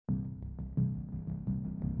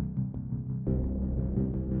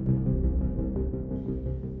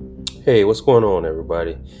Hey, what's going on,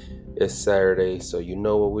 everybody? It's Saturday, so you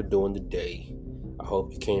know what we're doing today. I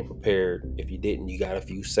hope you came prepared. If you didn't, you got a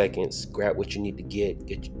few seconds. Grab what you need to get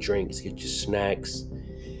your drinks, get your snacks,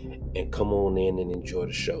 and come on in and enjoy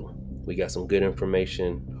the show. We got some good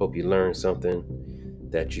information. Hope you learned something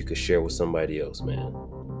that you could share with somebody else, man.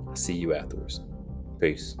 I'll see you afterwards.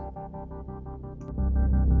 Peace.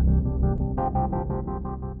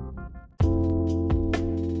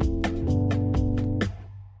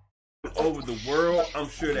 Over the world, I'm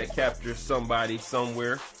sure that captures somebody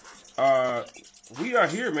somewhere. Uh, we are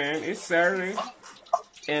here, man. It's Saturday.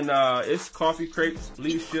 And it's coffee, crepes,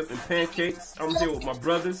 leadership, and pancakes. I'm here with my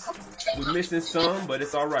brothers. We're missing some, but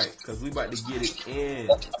it's all right because we about to get it in.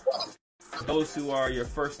 For those who are your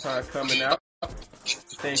first time coming out,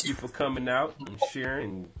 thank you for coming out and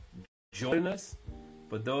sharing and joining us.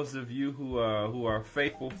 For those of you who are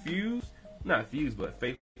faithful fews, not fews, but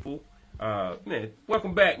faithful, man,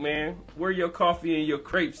 welcome back, man. Where your coffee and your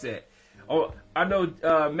crepes at? Oh, I know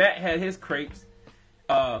Matt had his crepes.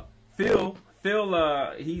 Phil,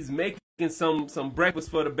 he's making some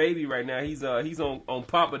breakfast for the baby right now. He's on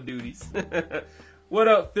Papa duties. What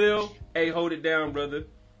up, Phil? Hey, hold it down, brother.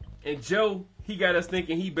 And Joe, he got us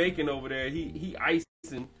thinking he baking over there. He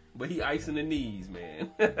icing, but he icing the knees,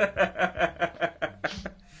 man.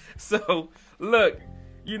 So look,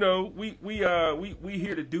 you know, we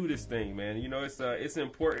here to do this thing, man. You know, it's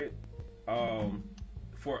important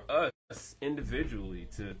for us individually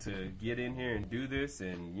to get in here and do this,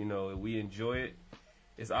 and you know we enjoy it.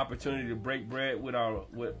 It's an opportunity to break bread with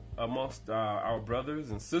amongst our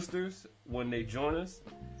brothers and sisters when they join us,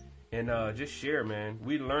 and just share, man.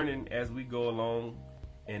 We learning as we go along,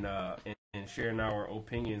 and sharing our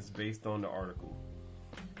opinions based on the article.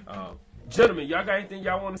 Gentlemen, y'all got anything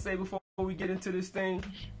y'all want to say before we get into this thing?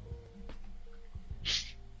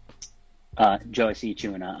 Joe, I see you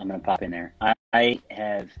chewing. I'm going to pop in there. I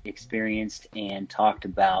have experienced and talked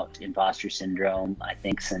about imposter syndrome, I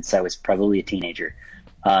think, since I was probably a teenager.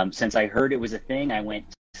 Since I heard it was a thing, I went,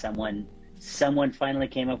 someone finally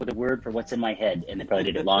came up with a word for what's in my head, and they probably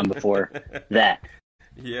did it long before that.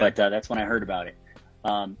 Yeah. But that's when I heard about it.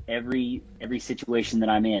 Every situation that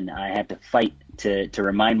I'm in, I have to fight to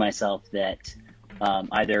remind myself that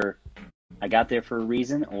either I got there for a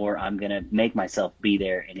reason, or I'm gonna make myself be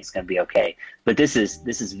there, and it's gonna be okay. But this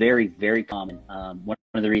is very, very common. One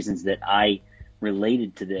of the reasons that I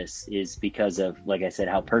related to this is because of, like I said,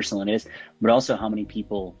 how personal it is, but also how many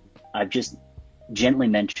people I've just gently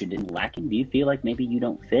mentioned it lacking. Do you feel like maybe you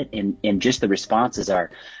don't fit? And just the responses are,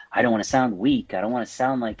 I don't want to sound weak. I don't want to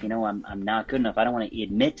sound like, I'm not good enough. I don't want to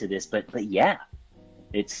admit to this, but yeah,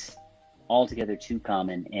 it's altogether too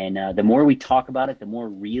common. And the more we talk about it, the more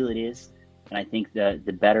real it is. And I think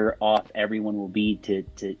the better off everyone will be to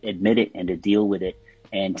admit it and to deal with it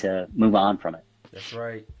and to move on from it. That's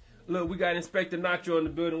right. Look, we got Inspector Nacho in the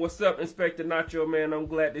building. What's up, Inspector Nacho, man? I'm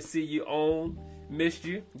glad to see you on. Missed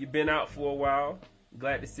you. You've been out for a while.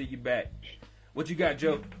 Glad to see you back. What you got,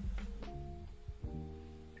 Joe?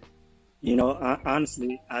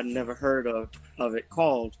 Honestly, I'd never heard of it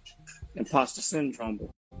called imposter syndrome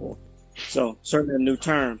before. So certainly a new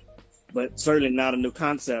term, but certainly not a new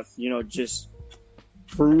concept. Just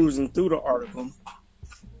perusing through the article,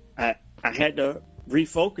 I had to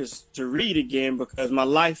refocus to read again because my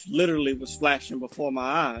life literally was flashing before my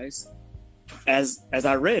eyes as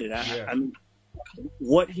I read it. I mean,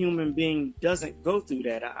 what human being doesn't go through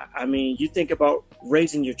that? I mean, you think about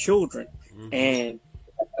raising your children and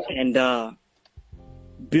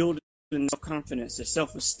building self-confidence, the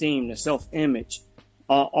self-esteem, the self-image,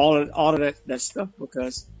 all of that stuff,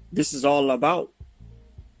 because this is all about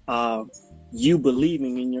you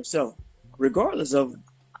believing in yourself, regardless of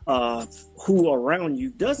who around you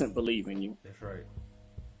doesn't believe in you. That's right.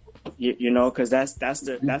 Because that's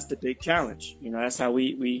the big challenge. That's how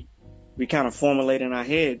we kind of formulate in our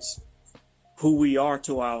heads who we are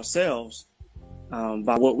to ourselves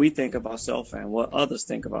by what we think of ourselves and what others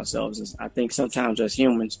think of ourselves. I think sometimes as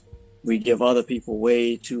humans, we give other people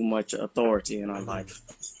way too much authority in our life.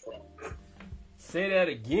 Say that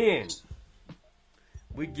again.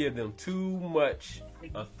 We give them too much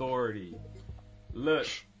authority. Look,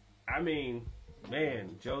 I mean,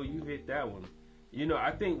 man, Joe, you hit that one.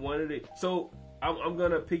 I think one of the... So, I'm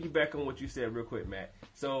going to piggyback on what you said real quick, Matt.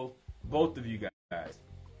 So, both of you guys,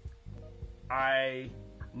 I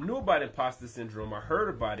knew about imposter syndrome. I heard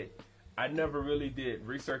about it. I never really did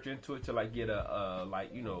research into it to get a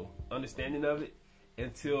understanding of it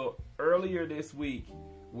until earlier this week,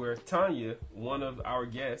 where Tanya, one of our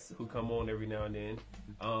guests who come on every now and then,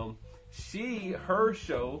 her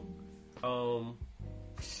show,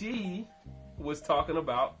 she was talking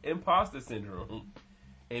about imposter syndrome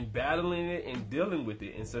and battling it and dealing with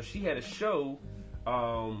it. And so she had a show,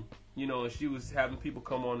 you know, and she was having people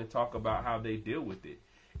come on and talk about how they deal with it.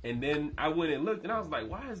 And then I went and looked, and I was like,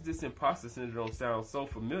 why does this imposter syndrome sound so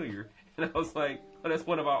familiar? And I was like, oh, that's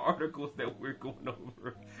one of our articles that we're going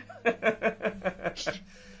over.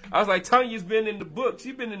 I was like, Tanya's been in the book.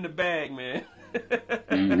 She's been in the bag, man.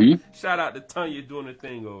 Shout out to Tanya doing the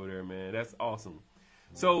thing over there, man. That's awesome.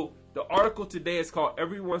 So the article today is called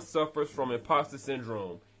Everyone Suffers from Imposter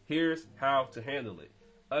Syndrome. Here's how to handle it.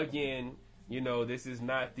 Again, you know, this is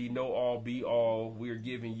not the know-all, be-all. We're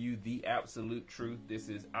giving you the absolute truth. This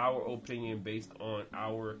is our opinion based on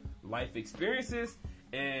our life experiences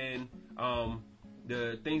and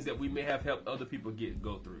the things that we may have helped other people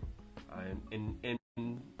go through.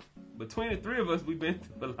 And between the three of us, we've been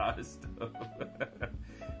through a lot of stuff.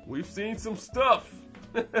 We've seen some stuff.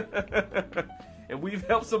 And we've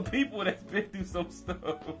helped some people that's been through some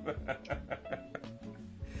stuff.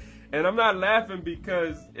 And I'm not laughing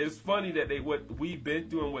because it's funny that what we've been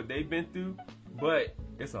through and what they've been through, but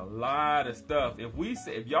it's a lot of stuff. If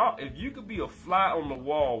you could be a fly on the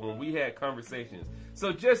wall when we had conversations.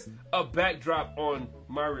 So just a backdrop on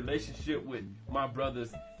my relationship with my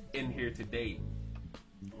brothers in here today.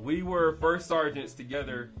 We were first sergeants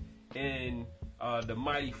together in the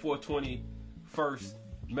mighty 421st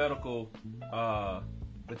Medical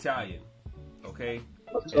Battalion. Okay.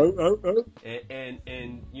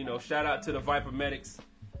 And you know, shout out to the Viper Medics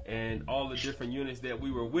and all the different units that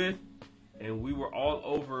we were with, and we were all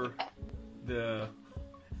over the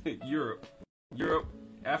Europe,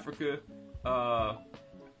 Africa,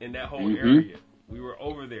 in that whole area. We were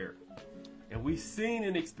over there, and we seen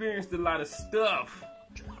and experienced a lot of stuff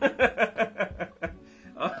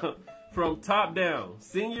from top down,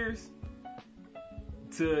 seniors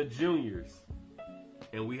to juniors.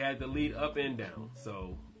 And we had to lead up and down.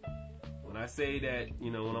 So when I say that,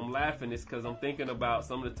 you know, when I'm laughing, it's because I'm thinking about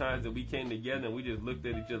some of the times that we came together and we just looked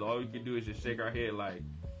at each other. All we could do is just shake our head like,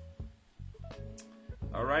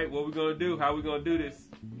 all right, what we gonna do? How we gonna do this?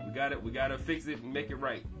 We gotta fix it and make it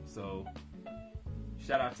right. So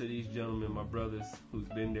shout out to these gentlemen, my brothers who's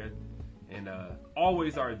been there and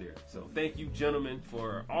always are there. So thank you, gentlemen,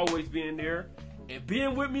 for always being there and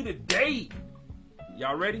being with me today.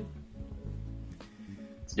 Y'all ready?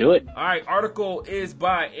 Let's do it. All right, article is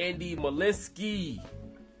by Andy Malinsky.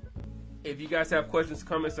 If you guys have questions,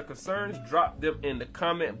 comments, or concerns, drop them in the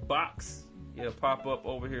comment box. It'll pop up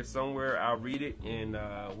over here somewhere. I'll read it, and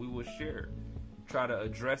we will share. Try to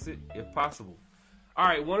address it if possible. All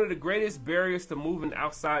right, one of the greatest barriers to moving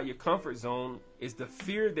outside your comfort zone is the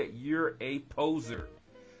fear that you're a poser,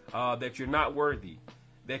 that you're not worthy,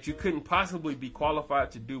 that you couldn't possibly be qualified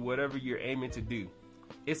to do whatever you're aiming to do.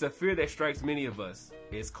 It's a fear that strikes many of us.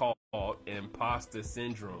 It's called imposter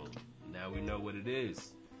syndrome. Now we know what it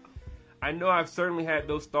is. I know I've certainly had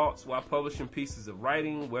those thoughts while publishing pieces of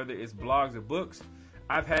writing, whether it's blogs or books.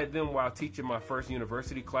 I've had them while teaching my first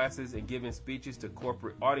university classes and giving speeches to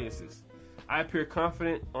corporate audiences. I appear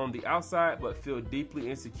confident on the outside, but feel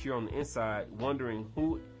deeply insecure on the inside, wondering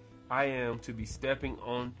who I am to be stepping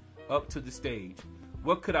on up to the stage.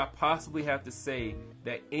 What could I possibly have to say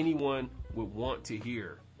that anyone would want to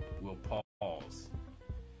hear? We'll pause.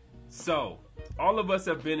 So, all of us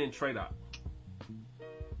have been in trade-op.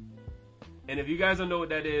 And if you guys don't know what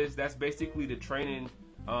that is, that's basically the training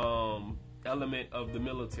element of the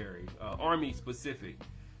military, Army specific.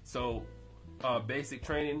 So, basic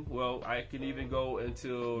training, well, I can even go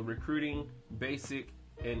into recruiting, basic,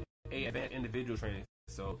 and advanced individual training.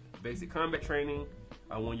 So, basic combat training,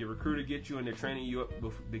 when your recruiter gets you and they're training you up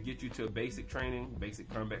to get you to basic training, basic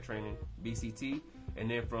combat training, BCT, and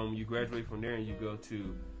then you graduate from there and you go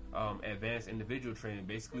to advanced individual training,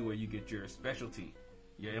 basically where you get your specialty,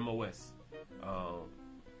 your MOS.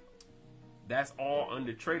 That's all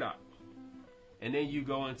under trade-op. And then you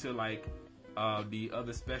go into like the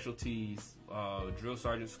other specialties, drill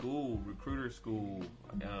sergeant school, recruiter school,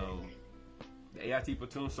 the AIT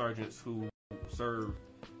platoon sergeants who serve.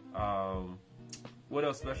 What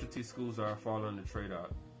else specialty schools fall under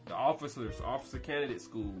trade-op? The officer candidate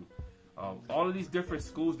school. All of these different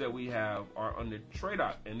schools that we have are under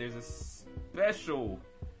trade-op, and there's a special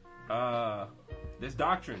there's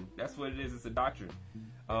doctrine. That's what it is. It's a doctrine.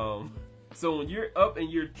 So when you're up and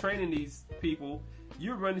you're training these people,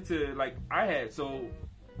 you're running to like I had. So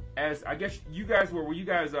as I guess you guys were you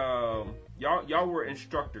guys y'all were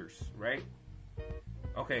instructors, right?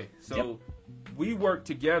 Okay, so yep. We worked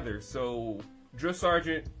together. So drill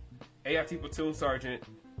sergeant, AIT platoon sergeant,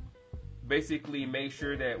 basically made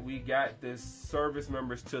sure that we got the service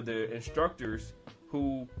members to the instructors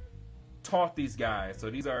who taught these guys. So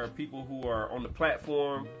these are people who are on the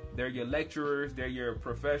platform. They're your lecturers. They're your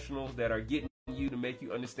professionals that are getting you to make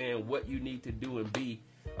you understand what you need to do and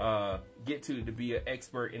get to be an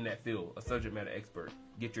expert in that field, a subject matter expert.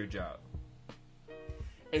 Get your job.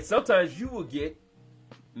 And sometimes you will get,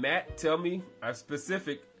 Matt, tell me a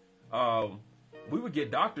specific, we would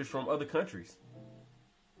get doctors from other countries.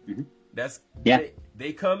 Mm-hmm.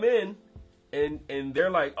 They come in and they're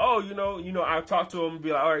like, oh, I talk to them and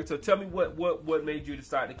be like, all right, so tell me what made you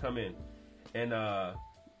decide to come in? And,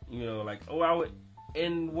 like, oh, I would,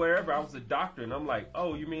 and wherever I was a doctor, and I'm like,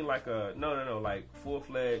 oh, you mean like no, like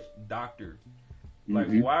full-fledged doctor. Like,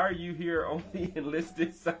 why are you here on the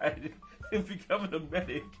enlisted side and becoming a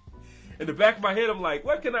medic? In the back of my head, I'm like,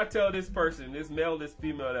 what can I tell this person, this male, this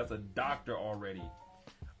female, that's a doctor already?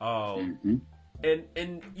 And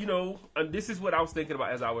this is what I was thinking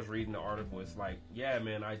about as I was reading the article. It's like, yeah,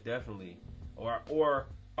 man, I definitely, or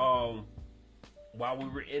while we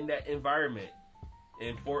were in that environment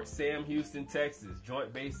in Fort Sam Houston, Texas,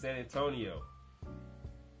 Joint Base San Antonio,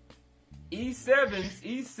 E7s,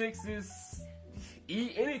 E6s,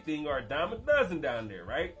 E anything are a dime a dozen down there,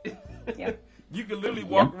 right? Yeah. You can literally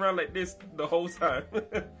walk around like this the whole time.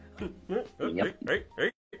 Yep.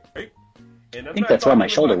 Hey. And I think that's why my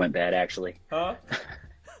shoulder went bad, actually. Huh?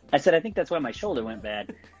 I said, I think that's why my shoulder went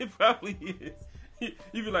bad. It probably is.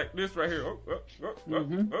 You be like this right here.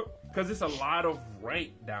 Because it's a lot of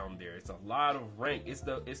rank down there. It's a lot of rank. It's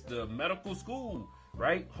the medical school,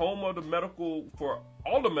 right? Home of the medical, for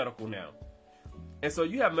all the medical now. And so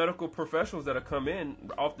you have medical professionals that come in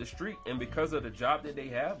off the street, and because of the job that they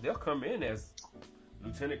have, they'll come in as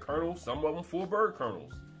lieutenant colonels, some of them full bird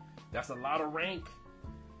colonels. That's a lot of rank.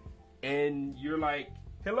 And you're like,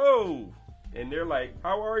 hello. And they're like,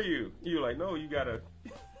 how are you? You're like, no, you gotta,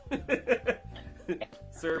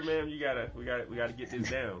 sir, ma'am, we gotta get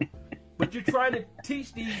this down. But you're trying to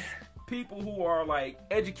teach these people who are like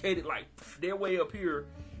educated, like they're way up here,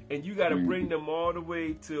 and you gotta bring them all the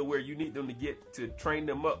way to where you need them to get to train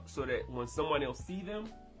them up, so that when someone else see them,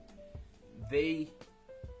 the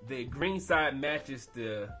green side matches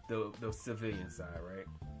the civilian side, right?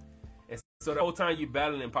 And so the whole time you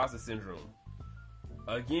battling imposter syndrome.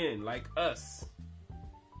 Again, like us,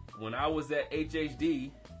 when I was at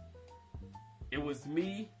HHD, it was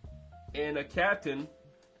me and a captain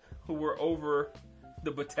who were over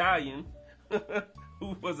the battalion,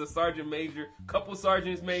 who was a sergeant major, couple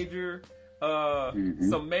sergeants major,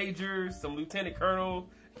 some majors, some lieutenant colonel.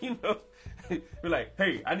 We're like,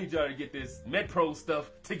 hey, I need y'all to get this MedPro stuff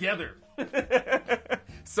together,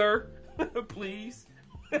 sir, please.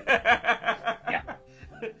 Yeah.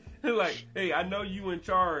 Like, hey, I know you in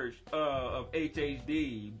charge of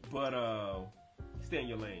HHD, but stay in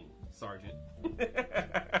your lane, Sergeant.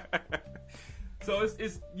 So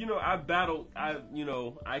it's I battled.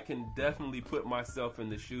 I can definitely put myself in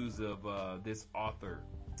the shoes of this author,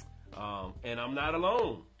 and I'm not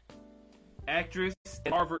alone. Actress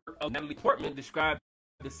at Harvard, Natalie Portman, described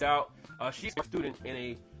this out. She's a student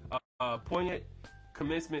in a poignant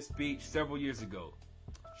commencement speech several years ago.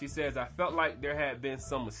 She says, I felt like there had been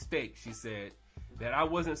some mistake, she said, that I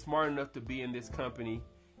wasn't smart enough to be in this company,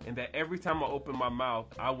 and that every time I opened my mouth,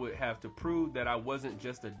 I would have to prove that I wasn't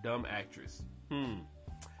just a dumb actress.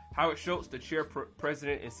 Howard Schultz, the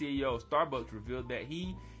president and CEO of Starbucks, revealed that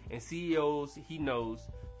he and CEOs he knows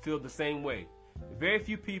feel the same way. Very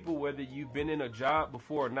few people, whether you've been in a job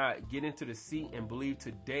before or not, get into the seat and believe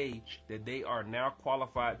today that they are now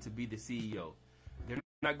qualified to be the CEO. They're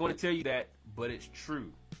not going to tell you that, but it's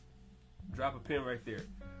true. Drop a pin right there.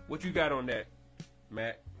 What you got on that,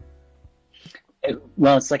 Matt?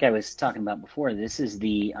 Well, it's like I was talking about before. This is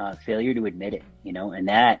the failure to admit it, and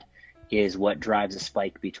that is what drives a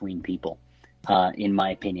spike between people, in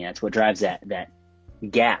my opinion. That's what drives that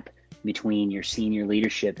gap between your senior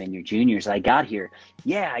leadership and your juniors. I got here.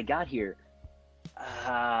 Yeah, I got here.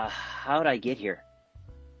 How'd I get here?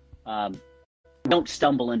 We don't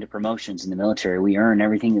stumble into promotions in the military. We earn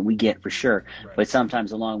everything that we get, for sure. Right. But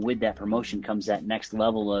sometimes along with that promotion comes that next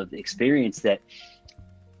level of experience that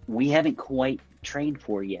we haven't quite trained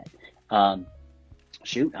for yet.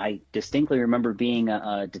 I distinctly remember being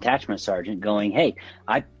a detachment sergeant going, hey,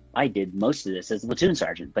 I did most of this as a platoon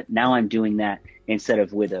sergeant, but now I'm doing that instead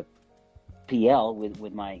of with a PL,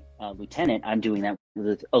 with my lieutenant, I'm doing that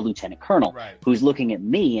with a lieutenant colonel, right, who's looking at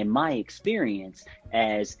me and my experience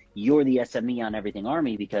as you're the SME on everything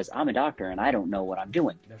Army because I'm a doctor and I don't know what I'm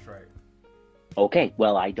doing. That's right. Okay,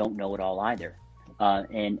 well, I don't know it all either.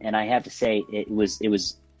 And I have to say it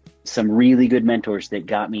was some really good mentors that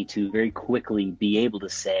got me to very quickly be able to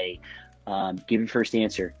say, Give your first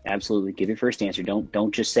answer. Absolutely, give your first answer.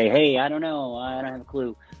 Don't just say, "Hey, I don't know, I don't have a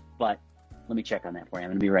clue," but let me check on that for you. I'm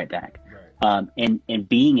going to be right back. Right. And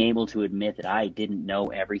being able to admit that I didn't know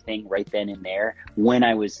everything right then and there, when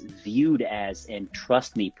I was viewed as, and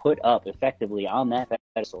trust me, put up effectively on that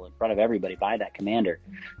pedestal in front of everybody by that commander.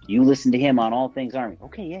 You listen to him on all things Army.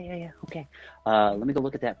 Okay, yeah. Okay. Let me go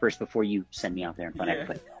look at that first before you send me out there and front of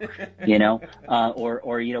everybody.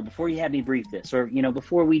 Or before you have me brief this, or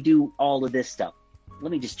before we do all of this stuff,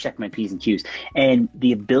 let me just check my P's and Q's. And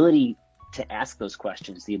the ability to ask those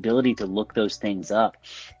questions, the ability to look those things up,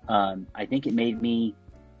 I think it made me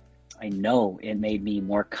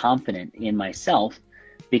more confident in myself,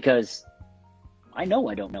 because I know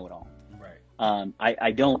I don't know it all. Right.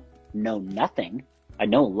 I don't know nothing. I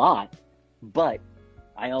know a lot, but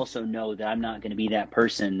I also know that I'm not going to be that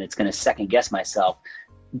person that's going to second guess myself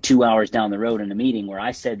 2 hours down the road in a meeting where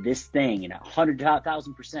I said this thing and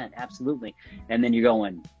 100,000% absolutely, and then you're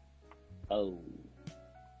going,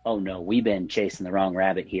 oh no, we've been chasing the wrong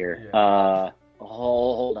rabbit here. Yeah.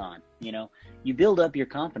 Hold on. You build up your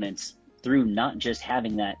confidence through not just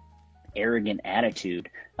having that arrogant attitude,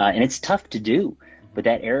 and it's tough to do, but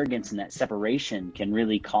that arrogance and that separation can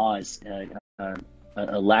really cause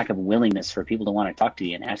a lack of willingness for people to want to talk to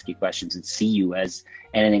you and ask you questions and see you as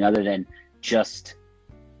anything other than just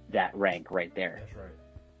that rank right there.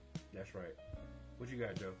 That's right. What you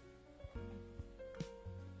got, Joe?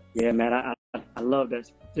 Yeah, man, I love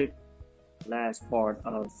that particular last part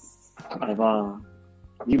of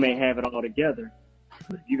you may have it all together,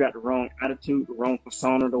 but if you got the wrong attitude, the wrong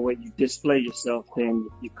persona, the way you display yourself, then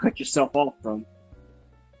you cut yourself off from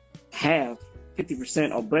half,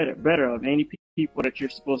 50% or better of any people that you're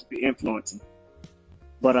supposed to be influencing.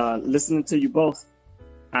 But listening to you both,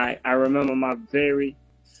 I remember my very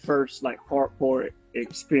first hardcore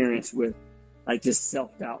experience with just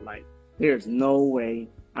self-doubt. There's no way.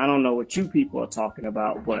 I don't know what you people are talking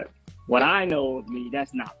about, but what I know of me,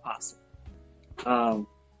 that's not possible.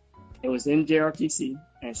 It was in JRTC,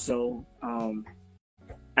 and so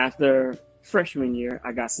after freshman year,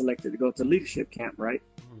 I got selected to go to leadership camp, right?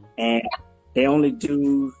 And they only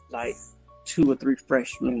do 2 or 3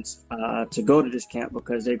 freshmen to go to this camp,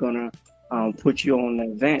 because they're gonna put you on the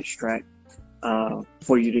advanced track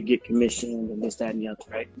for you to get commissioned and this, that, and the other,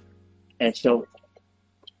 right? And so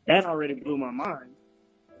that already blew my mind.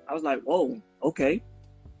 I was like, whoa, okay.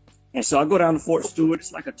 And so I go down to Fort Stewart.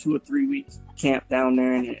 It's like a 2 or 3 week camp down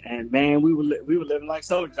there, and man, we were living like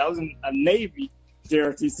soldiers. I was in a Navy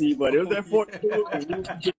JRTC, but it was at Fort Stewart, and we were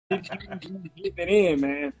getting it in,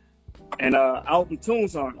 man. And Alton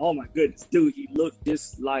Toonsong, oh my goodness, dude, he looked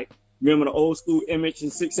just like, remember the old school image in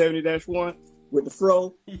 670-1 with the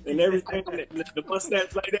fro and everything, the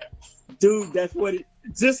mustache like that? Dude, that's what it,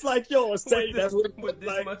 just like yours, say, that's what it looked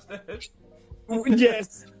like. Mustache?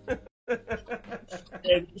 Yes.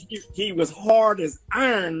 And he was hard as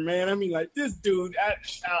iron, man. I mean, this dude,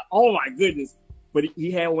 oh my goodness. But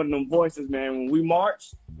he had one of them voices, man. When we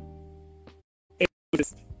marched, it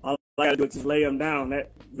was, all I gotta do is just lay him down.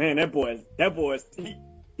 That boy,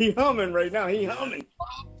 he humming right now. He humming.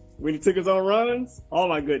 When he took his own runs, oh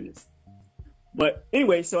my goodness. But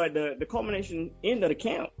anyway, so at the culmination end of the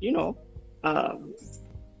camp,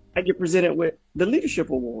 I get presented with the leadership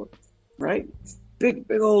award, right? Big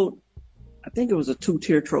old, I think it was a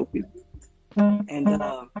 2-tier trophy. And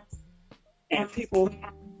people,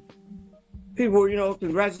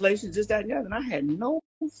 congratulations, this, that, and the other. And I had no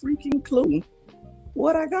freaking clue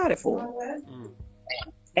what I got it for.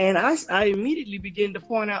 And I immediately began to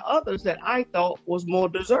point out others that I thought was more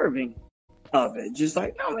deserving of it. Just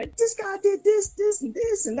like, no, man, this guy did this, and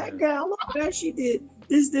this, and that guy, look at that, she did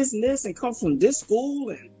this, and this, and comes from this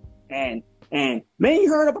school, and man, you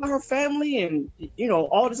heard about her family, and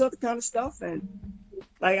all this other kind of stuff. And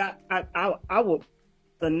I would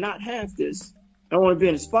not have this. I don't want to be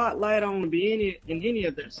in the spotlight. I don't want to be in any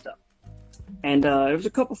of that stuff. And there was a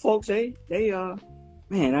couple folks.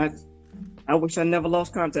 Man, I wish I never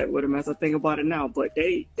lost contact with them as I think about it now. But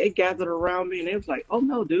they gathered around me, and they was like, "Oh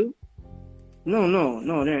no, dude,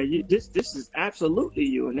 no, this is absolutely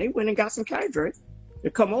you." And they went and got some cadre to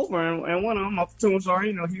come over, and one of them, off the tune,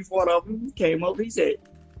 sorry, he's one of them. He came over. He said,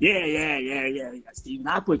 "Yeah, Steven,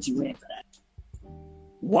 I put you in for that."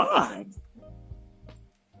 Why?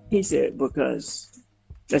 He said, because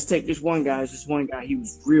let's take this one guy. He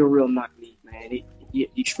was real knock-kneed, man.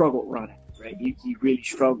 He struggled running, right? He really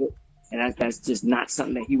struggled, and that's just not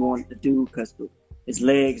something that he wanted to do because of his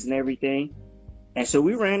legs and everything. And so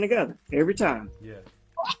we ran together every time. Yeah.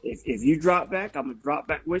 If you drop back, I'm gonna drop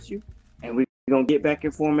back with you, and we're gonna get back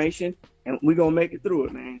in formation, and we're gonna make it through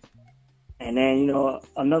it, man. And then, you know,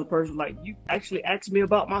 another person like, you actually asked me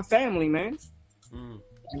about my family, man. Mm.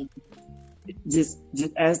 Just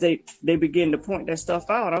as they begin to point that stuff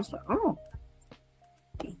out, I was like, oh.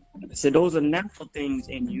 I said, those are natural things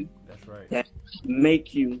in you. That's right. That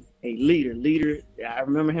make you a leader. Leader, I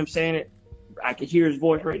remember him saying it. I can hear his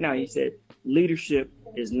voice right now. He said, leadership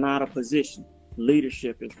is not a position.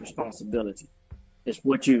 Leadership is responsibility. It's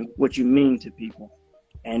what you mean to people.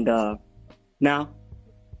 And now,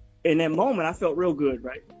 in that moment, I felt real good,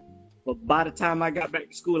 right? But by the time I got back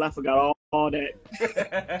to school, I forgot all that.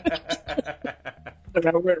 And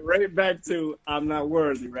I went right back to, I'm not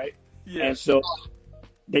worthy, right? Yeah. And so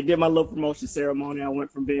they did my little promotion ceremony. I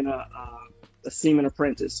went from being a seaman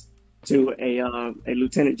apprentice to a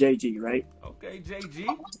lieutenant JG, right? Okay, JG.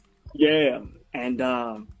 Yeah. And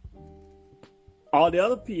all the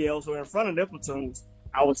other PLs were in front of their platoons.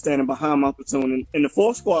 I was standing behind my platoon in the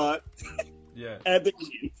fourth squad. Yeah. At the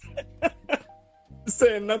end,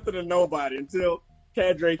 saying nothing to nobody until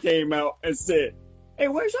Cadre came out and said, "Hey,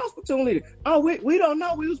 where's y'all's platoon leader?" "Oh, we don't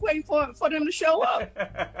know. We was waiting for them to show up."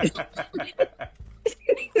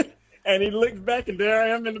 And he looked back, and there I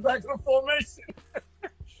am in the back of the formation.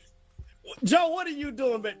 "Joe, what are you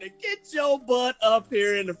doing back there? Get your butt up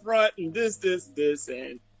here in the front and this,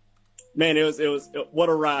 and man, it was what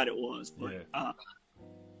a ride it was. But, yeah.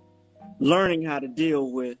 Learning how to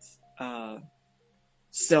deal with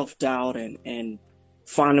self-doubt and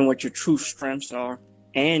finding what your true strengths are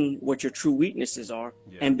and what your true weaknesses are,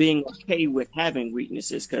 Yeah. and being okay with having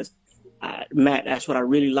weaknesses. Because Matt, that's what I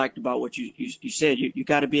really liked about what you said. You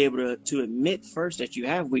got to be able to admit first that you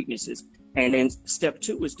have weaknesses, and then step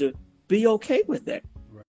 2 is to be okay with that.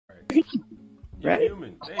 Right. You're Right?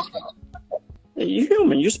 human. Thank you. You're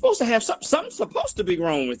human. You're supposed to have something supposed to be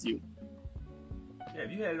wrong with you. Yeah,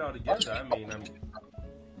 if you had it all together, I mean,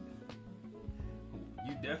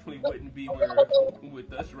 you definitely wouldn't be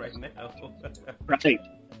with us right now. Right.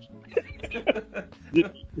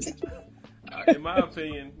 In my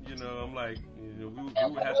opinion, you know, I'm like, you know,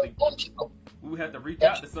 we would have to reach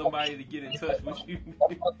out to somebody to get in touch with you.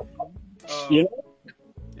 Yeah.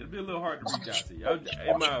 It'll be a little hard to reach out to you,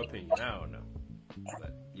 in my opinion. I don't know,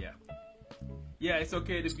 but yeah, it's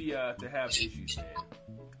okay to be to have issues, man.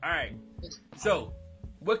 All right, so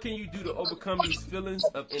what can you do to overcome these feelings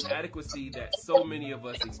of inadequacy that so many of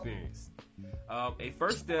us experience? A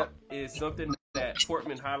first step is something that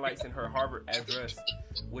Portman highlights in her Harvard address,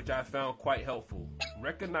 which I found quite helpful.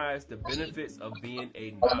 Recognize the benefits of being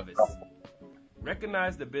a novice.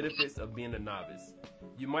 Recognize the benefits of being a novice.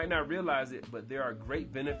 You might not realize it, but there are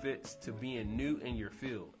great benefits to being new in your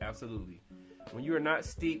field. Absolutely. When you are not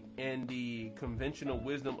steeped in the conventional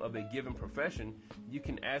wisdom of a given profession, you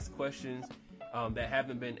can ask questions that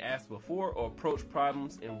haven't been asked before, or approach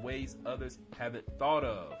problems in ways others haven't thought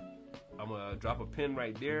of. I'm going to drop a pin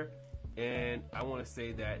right there. And I want to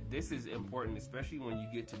say that this is important, especially when you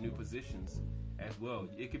get to new positions as well.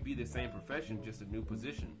 It could be the same profession, just a new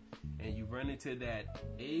position. And you run into that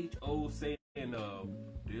age-old saying of,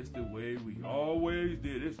 this the way we always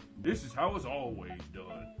did it. This is how it's always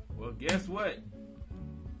done. Well, guess what?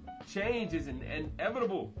 Change is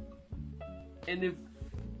inevitable. And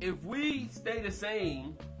if we stay the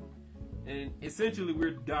same, and essentially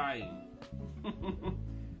we're dying,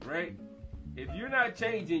 right? If you're not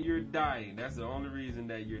changing, you're dying. That's the only reason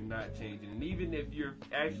that you're not changing. And even if you're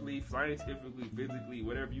actually scientifically, physically,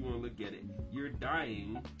 whatever you want to look at it, you're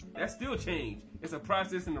dying, that's still change. It's a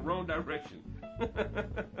process in the wrong direction.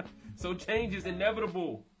 So change is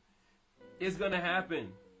inevitable. It's going to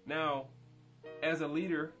happen. Now, as a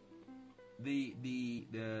leader, the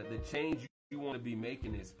change you want to be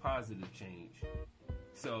making is positive change.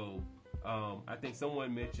 So I think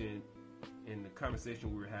someone mentioned in the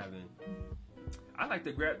conversation we were having, I like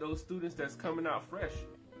to grab those students that's coming out fresh.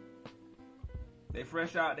 They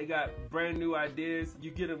fresh out, they got brand new ideas.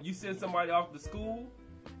 You get them, you send somebody off to school,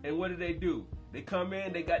 and what do? They come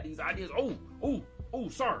in, they got these ideas. Oh,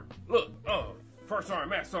 sir, look, first sergeant,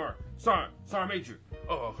 math sergeant major.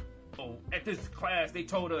 At this class, they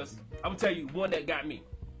told us, I'm gonna tell you one that got me.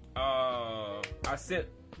 I sent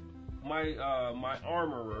my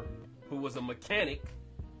armorer, who was a mechanic,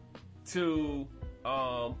 to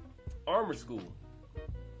armor school.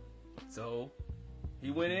 So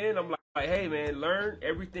he went in. I'm like, hey man, learn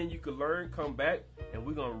everything you could learn, come back, and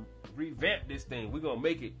we're gonna revamp this thing. We're gonna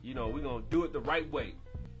make it, we're gonna do it the right way.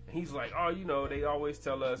 And he's like, they always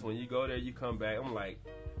tell us when you go there, you come back. I'm like,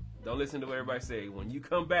 don't listen to what everybody say. When you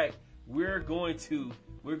come back, we're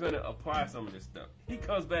gonna apply some of this stuff. He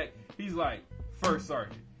comes back, he's like, first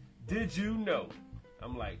sergeant, did you know?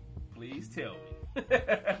 I'm like, please tell me.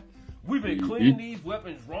 we've been cleaning these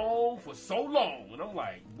weapons wrong for so long. And I'm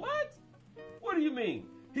like, what? What do you mean?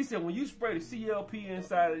 He said, when you spray the CLP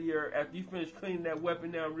inside of after you finish cleaning that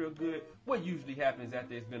weapon down real good, what usually happens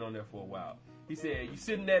after it's been on there for a while? He said, you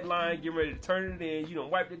sit in that line, get ready to turn it in, you don't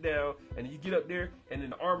wipe it down, and then you get up there, and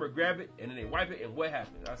then the armor grab it, and then they wipe it, and what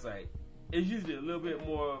happens? I was like, it's usually a little bit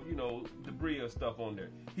more, debris or stuff on there.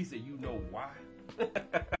 He said, you know why?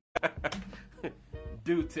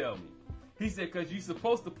 Do tell me. He said, because you're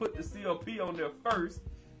supposed to put the CLP on there first,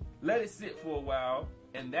 let it sit for a while,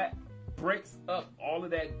 and that breaks up all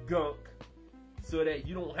of that gunk so that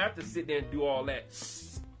you don't have to sit there and do all that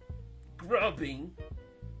scrubbing,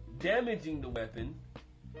 damaging the weapon.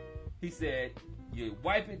 He said, you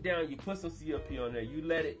wipe it down, you put some CLP on there, you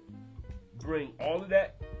let it bring all of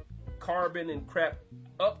that carbon and crap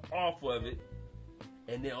up off of it,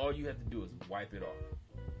 and then all you have to do is wipe it off.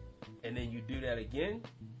 And then you do that again,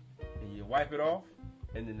 and you wipe it off,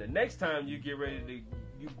 and then the next time you get ready to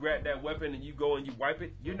you grab that weapon and you go and you wipe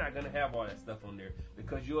it, you're not going to have all that stuff on there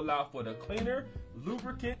because you allow for the cleaner,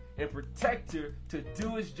 lubricant, and protector to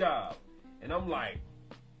do its job. And I'm like,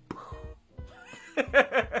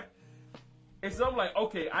 and so I'm like,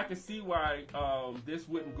 okay, I can see why this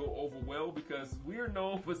wouldn't go over well because we're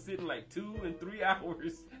known for sitting like 2 and 3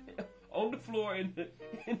 hours on the floor in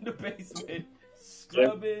the basement,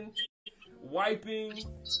 scrubbing, wiping,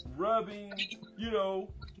 rubbing,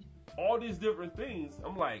 all these different things.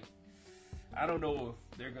 I'm like, I don't know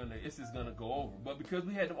if this is gonna go over. But because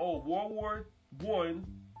we had them old World War I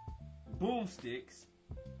boomsticks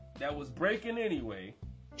that was breaking anyway,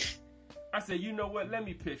 I said, you know what? Let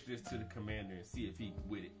me pitch this to the commander and see if he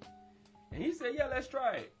with it. And he said, yeah, let's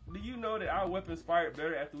try it. Do you know that our weapons fired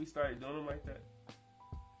better after we started doing them like that?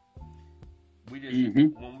 We just,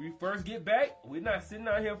 when we first get back, we're not sitting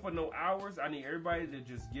out here for no hours. I need everybody to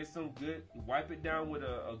just get some good, wipe it down with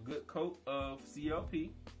a good coat of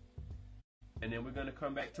CLP. And then we're going to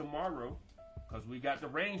come back tomorrow because we got the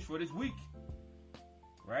range for this week.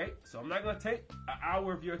 Right? So I'm not going to take an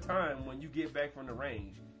hour of your time when you get back from the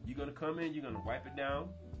range. You're going to come in, you're going to wipe it down.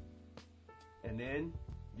 And then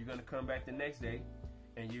you're going to come back the next day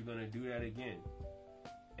and you're going to do that again.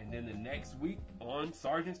 And then the next week on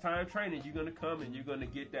Sergeant's Time Training, you're going to come and you're going to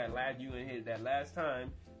get you're going to hit that last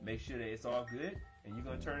time, make sure that it's all good, and you're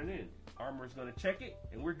going to turn it in. Armor's going to check it,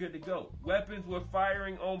 and we're good to go. Weapons were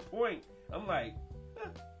firing on point. I'm like, huh.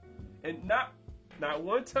 And not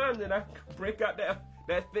one time did I break out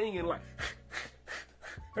that thing and like,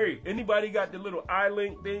 hey, anybody got the little eye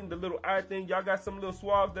link thing, the little eye thing? Y'all got some little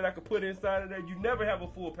swabs that I could put inside of there? You never have a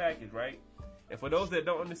full package, right? And for those that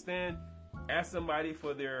don't understand, ask somebody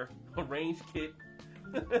for their range kit.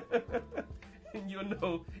 And you'll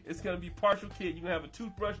know it's going to be partial kit. You're going to have a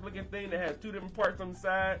toothbrush looking thing that has 2 different parts on the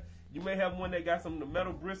side. You may have one that got some of the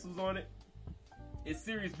metal bristles on it. It's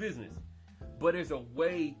serious business. But there's a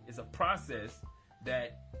process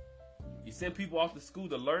that you send people off to school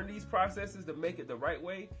to learn these processes to make it the right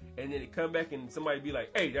way. And then it come back and somebody be like,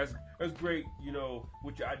 hey, that's great,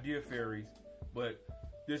 with your idea fairies. But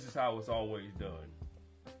this is how it's always done.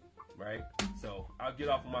 Right? So I'll get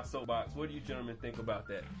off of my soapbox. What do you gentlemen think about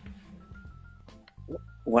that?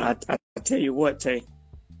 Well, I tell you what, Tay,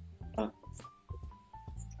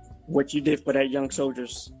 what you did for that young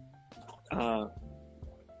soldier's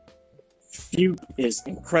feud is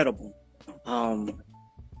incredible.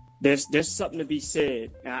 There's something to be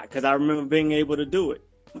said because I remember being able to do it,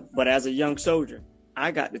 but as a young soldier, I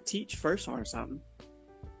got to teach First Sergeant something,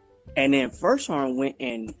 and then First Sergeant went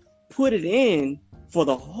and put it in for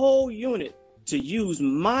the whole unit to use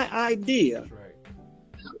my idea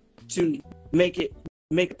to make a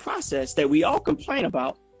process that we all complain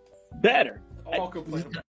about better. All complain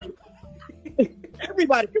about it.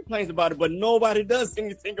 Everybody complains about it, but nobody does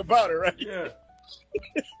anything about it, right? Yeah.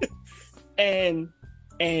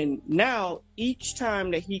 and now each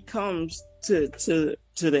time that he comes to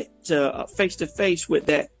face to face with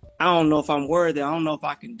that, I don't know if I'm worthy, I don't know if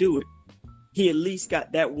I can do it. He at least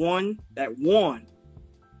got that one.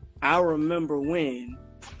 I remember when,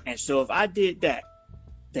 and so if I did that,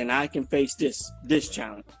 then I can face this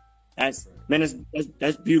challenge. That's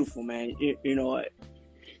beautiful, man.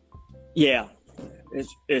 Yeah,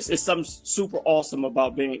 it's something super awesome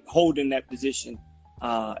about holding that position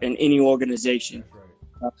in any organization,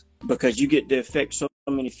 because you get to affect so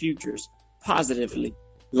many futures positively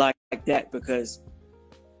like that, because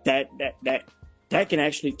that can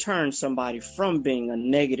actually turn somebody from being a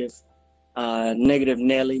negative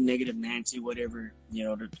Nelly, negative Nancy, whatever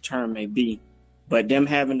the term may be, but them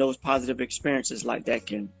having those positive experiences like that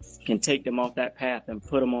can take them off that path and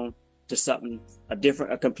put them on to something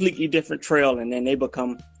a completely different trail, and then they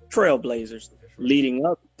become trailblazers leading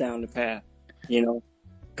up down the path, you know.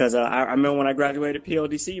 Because I remember when I graduated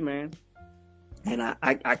PLDC, man, and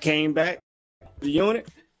I came back to the unit.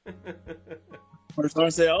 First I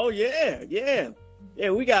said, "Oh yeah,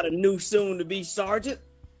 we got a new soon-to-be sergeant.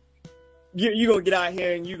 You gonna get out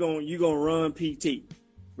here and you gonna run PT,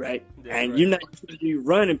 right? Yeah, and right. you're not gonna be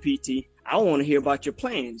running PT. I want to hear about your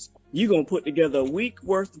plans. You gonna put together a week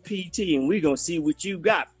worth of PT, and we gonna see what you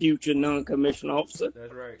got, future non-commissioned officer."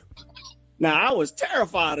 That's right. Now I was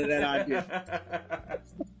terrified of that idea.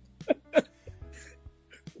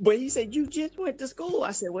 But he said, "You just went to school."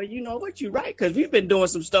 I said, "Well, you know what? You're right, because we've been doing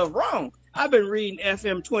some stuff wrong. I've been reading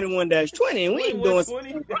FM 21-20, and we ain't doing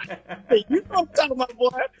something right." Hey, you know what I'm talking about, boy?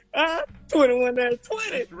 21-20.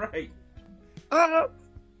 That's right.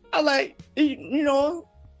 I like, you know,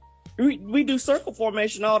 we do circle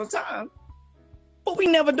formation all the time, but we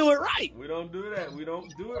never do it right. We don't do that. We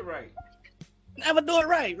don't do it right. Never do it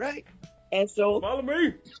right? And so, Follow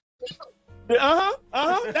me.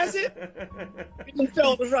 that's it. You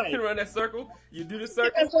tell us right. You run that circle, you do the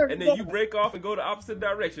circle, and then you break off and go the opposite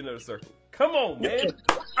direction of the circle. Come on, man.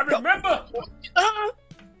 I remember.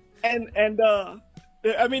 And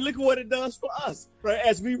I mean, look at what it does for us, right?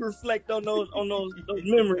 As we reflect on those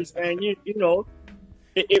memories, and you know,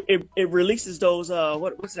 it releases those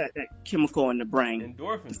what's that chemical in the brain?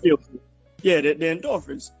 Endorphins. Yeah, the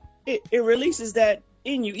endorphins. It releases that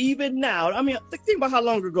in you even now. I mean, think about how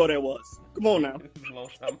long ago that was. Come on now. It was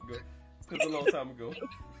a long time ago.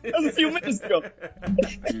 That was a few minutes ago.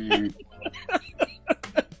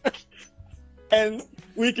 And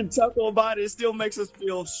we can talk about it. It still makes us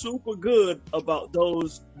feel super good about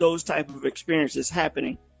those type of experiences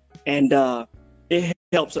happening, and it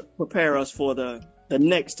helps prepare us for the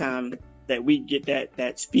next time that we get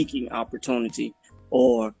that speaking opportunity,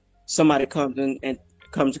 or somebody comes in and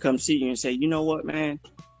comes to come see you and say, "You know what, man,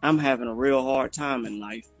 I'm having a real hard time in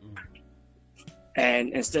life." And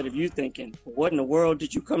instead of you thinking, "What in the world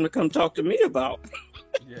did you come talk to me about?"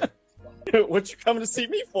 Yeah. What you coming to see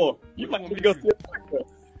me for? You might want to go see a doctor.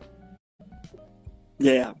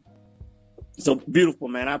 Yeah. So beautiful,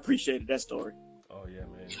 man. I appreciated that story. Oh yeah,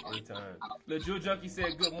 man. Anytime. The Jewel Junkie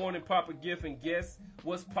said, "Good morning, Papa Gift and guests.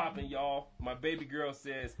 What's poppin', y'all?" My baby girl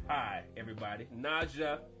says, "Hi, everybody."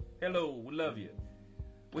 Naja, hello, we love you.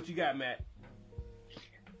 What you got, Matt?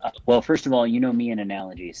 Well, first of all, you know me and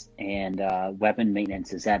analogies, and weapon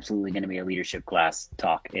maintenance is absolutely going to be a leadership class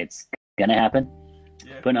talk. It's going to happen.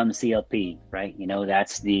 Yeah. Putting on the CLP, right? You know,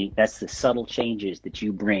 that's the subtle changes that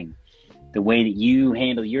you bring, the way that you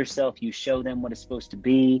handle yourself. You show them what it's supposed to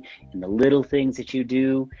be, and the little things that you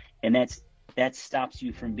do, and that stops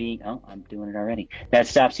you from being. Oh, I'm doing it already. That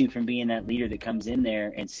stops you from being that leader that comes in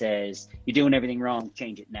there and says, "You're doing everything wrong.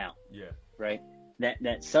 Change it now." Yeah. Right.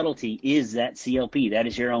 That subtlety is that CLP. That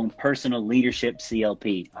is your own personal leadership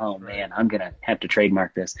CLP. Oh right. Man, I'm gonna have to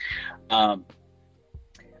trademark this.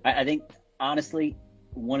 I think honestly,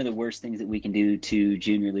 one of the worst things that we can do to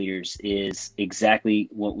junior leaders is exactly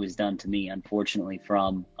what was done to me, unfortunately,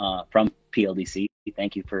 from PLDC.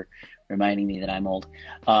 Thank you for reminding me that I'm old.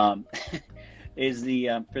 Is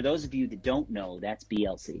the for those of you that don't know, that's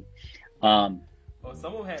BLC.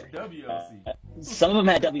 Some of them had WLC. Some of them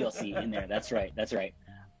had WLC in there. That's right.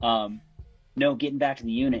 No, getting back to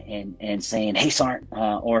the unit and saying, "Hey, Sergeant,"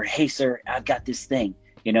 or "Hey, sir, I've got this thing,"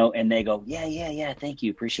 you know, and they go, yeah, thank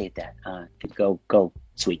you, appreciate that. Go,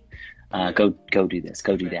 sweet. Go do this,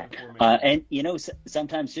 go do that. And you know,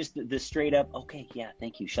 sometimes just the straight up, "Okay, yeah,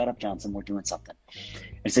 thank you. Shut up, Johnson. We're doing something."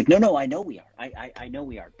 And it's like, no, I know we are. I know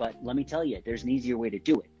we are. But let me tell you, there's an easier way to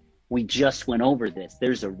do it. We just went over this.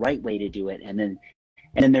 There's a right way to do it, and then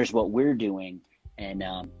there's what we're doing. And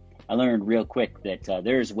I learned real quick that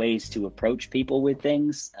there's ways to approach people with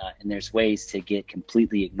things, and there's ways to get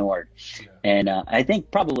completely ignored. Yeah. And I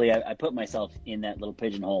think probably I put myself in that little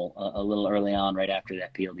pigeonhole a little early on, right after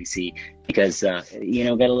that PLDC, because you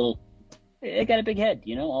know, it got a big head.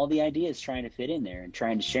 You know, all the ideas trying to fit in there and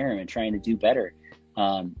trying to share them and trying to do better.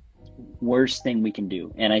 Worst thing we can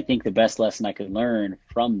do. And I think the best lesson I could learn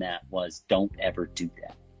from that was, don't ever do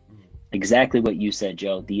that. Exactly what you said,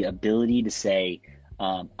 Joe. The ability to say,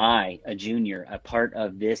 I, a junior, a part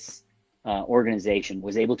of this organization,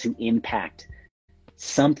 was able to impact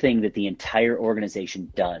something that the entire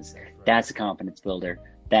organization does. Right. That's a confidence builder.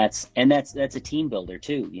 That's a team builder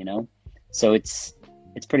too, you know? So it's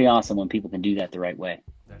pretty awesome when people can do that the right way.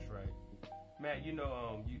 That's right. Matt, you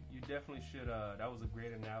know, you definitely should, that was a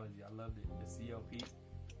great analogy. I loved it, the CLP.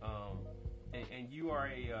 And you are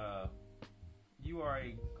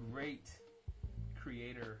a great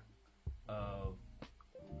creator of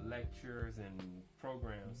lectures and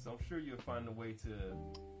programs. So I'm sure you'll find a way to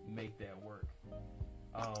make that work.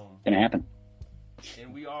 Gonna happen.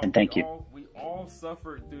 And we all, and thank you. We all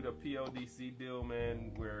suffered through the PLDC deal,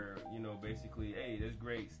 man, where, you know, basically, hey, that's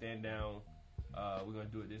great, stand down, we're going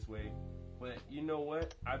to do it this way. But you know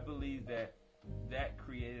what? I believe that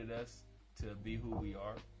created us to be who we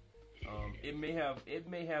are. It may have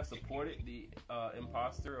supported the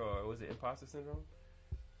imposter, or was it imposter syndrome?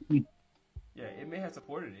 Yeah, it may have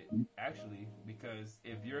supported it, actually, because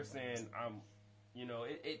if you're saying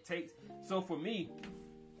it takes, so for me,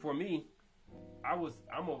 I was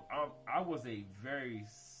a very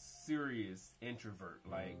serious introvert.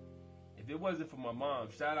 Like, if it wasn't for my mom,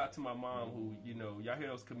 shout out to my mom, who, you know, y'all hear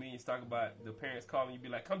those comedians talk about the parents calling you, be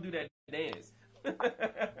like, come do that dance.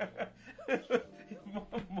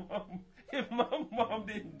 If my mom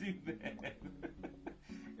didn't do that,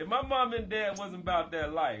 if my mom and dad wasn't about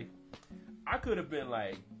that life, I could have been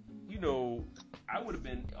like, you know, I would have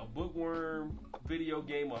been a bookworm, video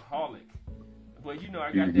game-aholic. But, you know,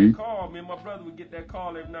 I got that call. Me and my brother would get that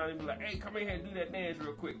call every now and then, be like, hey, come in here and do that dance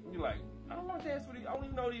real quick. And you're like, I don't want to dance with these. I don't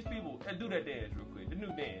even know these people. And do that dance real quick, the new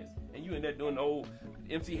dance. And you in there doing the old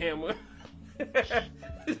MC Hammer.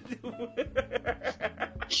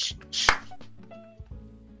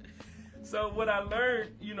 So what I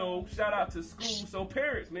learned, you know, shout out to school. So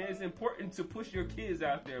parents, man, it's important to push your kids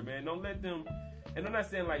out there, man. Don't let them, and I'm not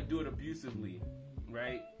saying like do it abusively,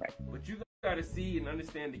 right? But you got to see and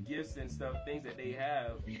understand the gifts and stuff, things that they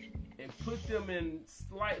have, and put them in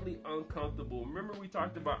slightly uncomfortable. Remember we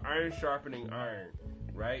talked about iron sharpening iron,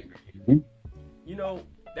 right? You know,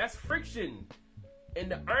 that's friction. And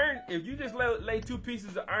the iron, if you just lay two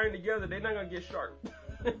pieces of iron together, they're not going to get sharp.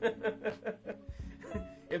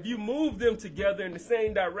 If you move them together in the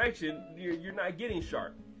same direction, you're not getting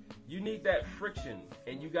sharp. You need that friction,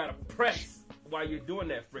 and you got to press while you're doing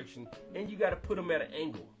that friction, and you got to put them at an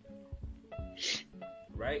angle,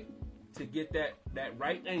 right? To get that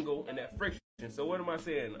right angle and that friction. So what am I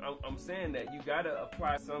saying? I'm saying that you got to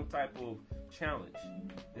apply some type of challenge.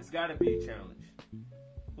 There's got to be a challenge.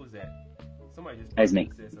 Who's that? Somebody just That's me.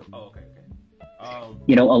 said something. Oh, okay.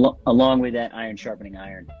 You know, along with that iron sharpening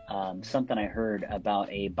iron, something I heard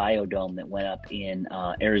about a biodome that went up in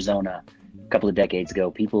Arizona a couple of decades ago.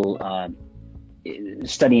 People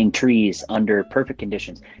studying trees under perfect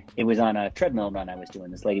conditions. It was on a treadmill run I was doing.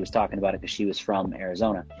 This lady was talking about it because she was from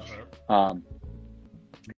Arizona.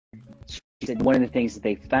 She said one of the things that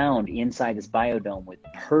they found inside this biodome with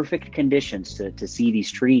perfect conditions to see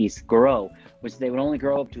these trees grow was they would only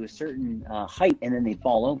grow up to a certain height and then they'd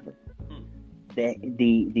fall over. I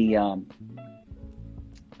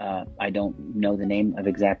don't know the name of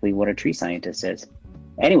exactly what a tree scientist is.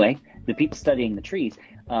 Anyway, the people studying the trees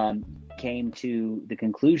came to the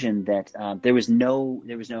conclusion that there was no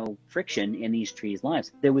friction in these trees'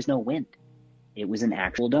 lives. There was no wind. It was an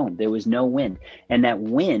actual dome. There was no wind. And that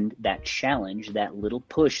wind, that challenge, that little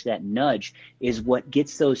push, that nudge is what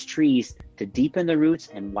gets those trees to deepen their roots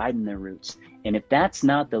and widen their roots. And if that's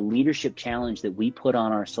not the leadership challenge that we put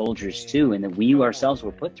on our soldiers too, and that we ourselves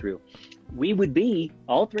were put through, we would be,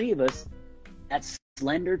 all three of us, that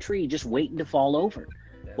slender tree just waiting to fall over.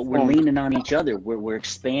 But we're leaning on each other. We're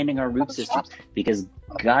expanding our root systems because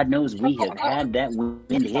God knows we have had that wind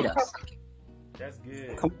hit us. That's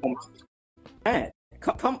good. Come on, man.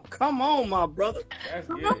 Come on, my brother. That's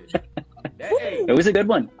good. It was a good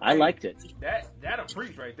one. I liked it. That'll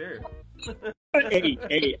preach right there.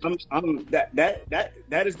 hey,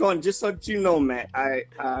 that is going, just so that you know, Matt. I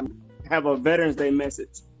have a Veterans Day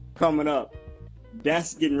message coming up.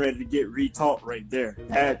 That's getting ready to get retaught right there.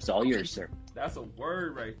 That's all yours, sir. That's a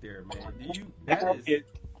word right there, man. That is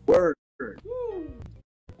word. Woo.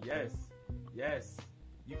 Yes.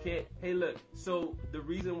 You can't. Hey, look. So the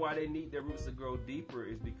reason why they need their roots to grow deeper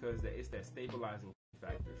is because it's that stabilizing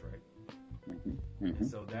factors, right? And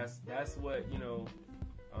so that's what, you know.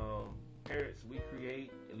 Parents we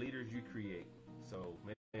create, leaders you create. So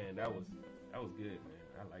man, that was good, man.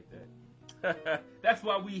 I like that. That's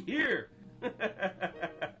why we here.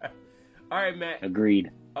 All right, Matt.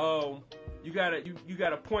 Agreed. You got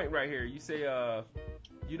a point right here. You say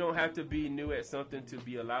you don't have to be new at something to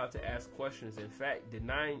be allowed to ask questions. In fact,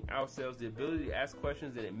 denying ourselves the ability to ask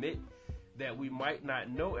questions and admit that we might not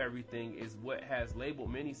know everything is what has labeled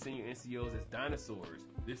many senior NCOs as dinosaurs.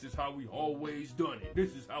 This is how we always done it.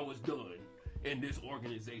 This is how it's done in this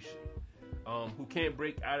organization. Who can't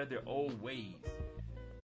break out of their old ways.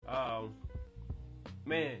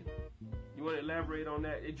 Man, you want to elaborate on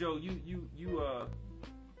that? Hey, Joe,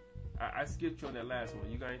 I skipped you on that last one.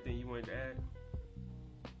 You got anything you wanted to add?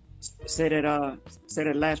 Say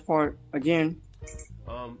that last part again.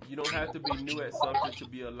 You don't have to be new at something to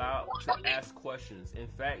be allowed to ask questions. In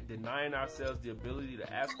fact, denying ourselves the ability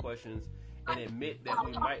to ask questions and admit that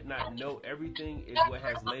we might not know everything is what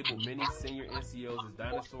has labeled many senior NCOs as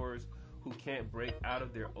dinosaurs who can't break out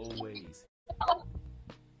of their old ways.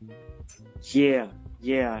 Yeah,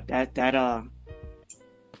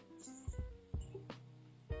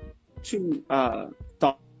 two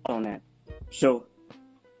thoughts on that. So,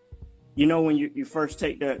 when you first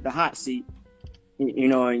take the hot seat,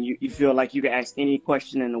 and you feel like you can ask any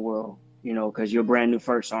question in the world, because you're a brand new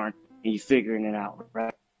first sergeant and you're figuring it out,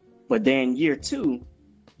 right? But then year 2,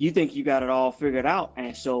 you think you got it all figured out,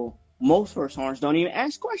 and so most first sergeants don't even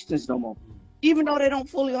ask questions no more, even though they don't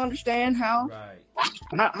fully understand how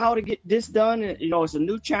to get this done. And, it's a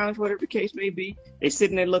new challenge, whatever the case may be. They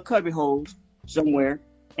sit in their little cubby holes somewhere,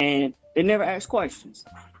 and they never ask questions.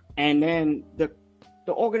 And then the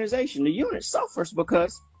organization, the unit suffers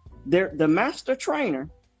because the master trainer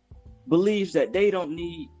believes that they don't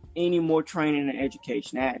need any more training and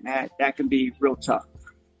education. That can be real tough.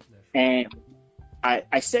 And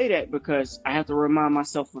I say that because I have to remind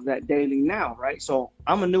myself of that daily now, right? So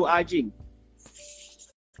I'm a new IG.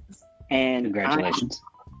 And congratulations.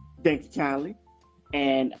 Thank you kindly.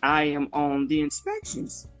 And I am on the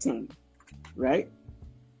inspections team, right?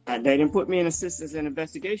 They didn't put me in assistance and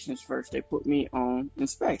investigations first. They put me on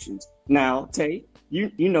inspections. Now, Tay,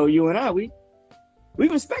 you and I, we've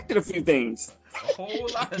inspected a few things. A whole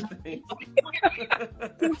lot of things.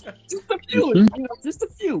 Just a few, just a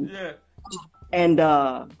few. Yeah. And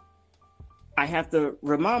I have to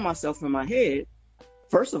remind myself in my head,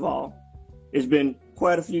 first of all, it's been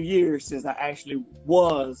quite a few years since I actually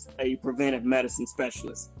was a preventive medicine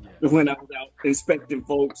specialist. Yeah. When I was out inspecting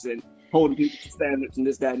folks and holding people to standards and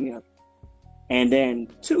this, that, and the other. And then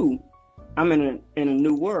 2, I'm in a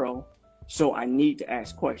new world, so I need to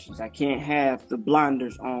ask questions. I can't have the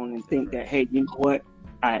blinders on and think that, hey, you know what,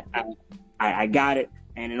 I got it.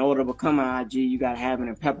 And in order to become an IG, you got to have an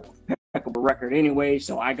impeccable record anyway.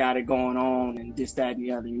 So I got it going on and this, that, and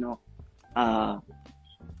the other,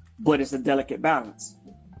 But it's a delicate balance,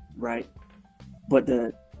 right? But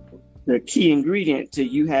the key ingredient to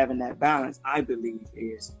you having that balance, I believe,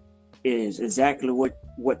 is exactly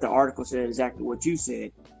what the article said, exactly what you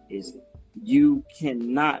said, is you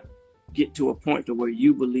cannot get to a point to where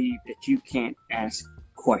you believe that you can't ask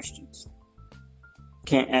questions.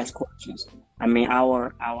 Can't ask questions. I mean, I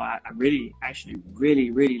really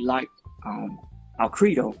like our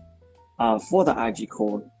credo for the IG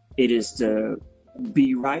Corps. It is to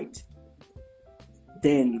be right,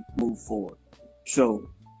 then move forward. So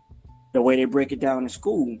the way they break it down in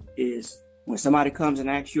school is when somebody comes and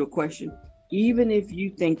asks you a question, even if you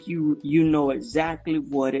think you know exactly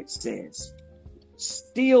what it says,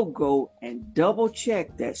 still go and double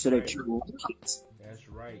check that so that you're right. That's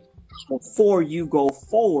right. Before you go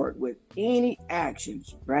forward with any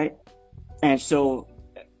actions, right? And so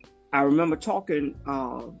I remember talking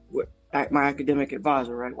with my academic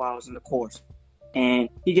advisor, right, while I was in the course, and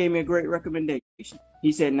he gave me a great recommendation.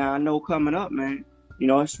 He said, now I know coming up, man,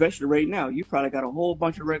 especially right now, you probably got a whole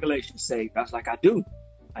bunch of regulations saved. I was like, I do.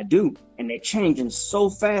 And they're changing so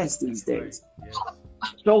fast these days. Right. Yes.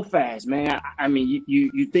 So fast, man. I mean,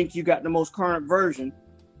 you think you got the most current version.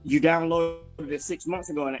 You downloaded it 6 months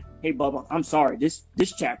ago and, hey, Bubba, I'm sorry. This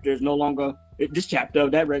chapter is no longer, this chapter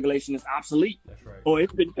of that regulation is obsolete. That's right. Or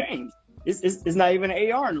it's been changed. It's not even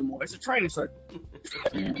an AR no more. It's a training circle.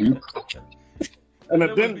 Mm-hmm. And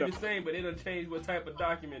it would be the same, but it'll change what type of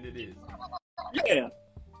document it is. Yeah.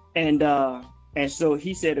 And so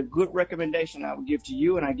he said a good recommendation I would give to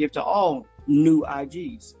you and I give to all new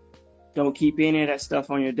IGs. Don't keep any of that stuff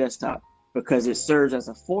on your desktop because it serves as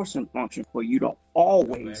a forcing function for you to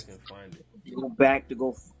always go back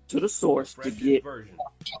to the source to get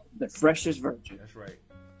the freshest version. That's right.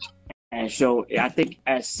 And so I think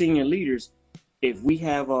as senior leaders, if we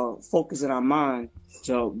have a focus in our mind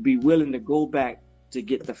to be willing to go back to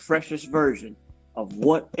get the freshest version of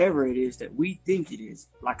whatever it is that we think it is,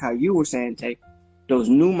 like how you were saying, Tay, those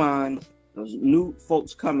new minds, those new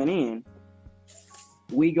folks coming in,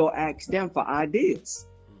 we go ask them for ideas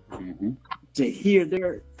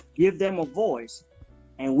to give them a voice,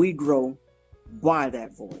 and we grow by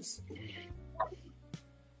that voice.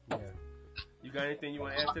 Yeah. You got anything you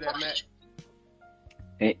want to add to that,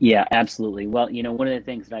 Matt? Yeah, absolutely. Well, one of the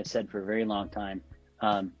things that I've said for a very long time,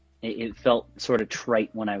 it felt sort of trite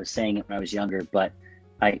when I was saying it when I was younger, but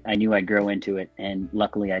I knew I'd grow into it, and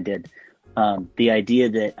luckily I did. The idea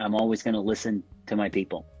that I'm always going to listen to my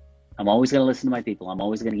people. I'm always going to listen to my people. I'm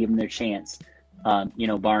always going to give them their chance,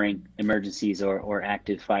 barring emergencies or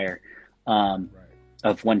active fire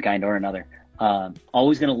of one kind or another.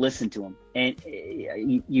 always going to listen to them. And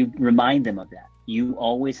you remind them of that. You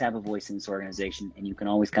always have a voice in this organization, and you can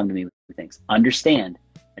always come to me with things. Understand,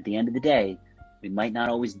 at the end of the day, we might not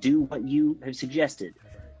always do what you have suggested,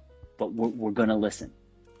 but we're going to listen.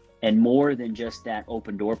 And more than just that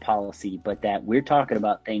open door policy, but that we're talking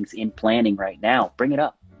about things in planning right now. Bring it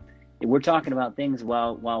up. We're talking about things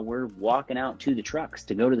while we're walking out to the trucks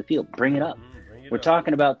to go to the field. Bring it up. We're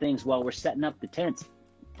talking about things while we're setting up the tents.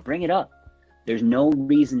 Bring it up. There's no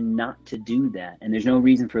reason not to do that. And there's no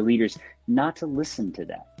reason for leaders not to listen to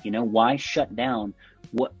that. You know, why shut down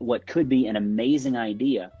what could be an amazing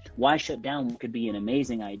idea? Why shut down what could be an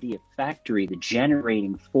amazing idea factory, the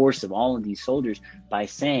generating force of all of these soldiers, by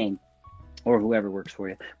saying, or whoever works for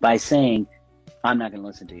you, by saying, I'm not going to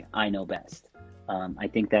listen to you. I know best. I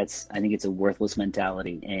think it's a worthless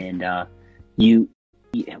mentality. And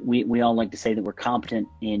we all like to say that we're competent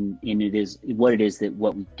in what it is that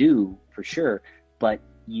what we do, for sure, but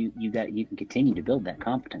you can continue to build that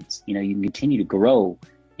competence. You know, you can continue to grow,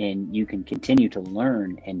 and you can continue to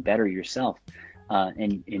learn and better yourself.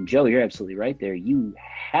 And Joe, you're absolutely right there. You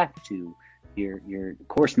have to. Your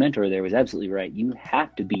course mentor there was absolutely right. You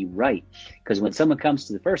have to be right, because when someone comes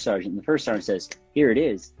to the first sergeant and the first sergeant says, "Here it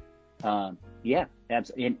is," yeah,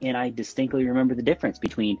 absolutely. And I distinctly remember the difference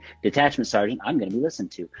between detachment sergeant, I'm going to be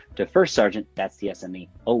listened to first sergeant, that's the SME.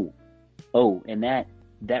 Oh, and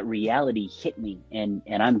that reality hit me, and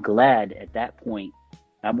I'm glad at that point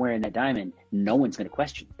I'm wearing that diamond. No one's going to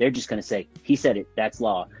question. They're just going to say, he said it, that's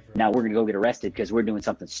law. Now we're going to go get arrested because we're doing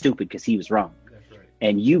something stupid because he was wrong. That's right.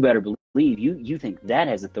 And you better believe you think that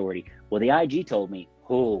has authority. Well, the IG told me,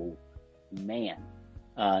 oh man,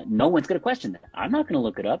 no one's going to question that. I'm not going to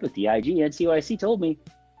look it up. If the IG NCOIC told me,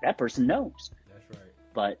 that person knows. That's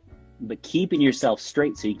right. But keeping yourself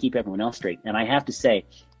straight so you keep everyone else straight. And I have to say,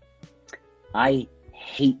 I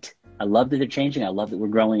love that they're changing. I love that we're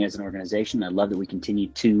growing as an organization. I love that we continue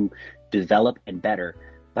to develop and better.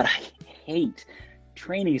 But I hate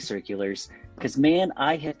training circulars because, man,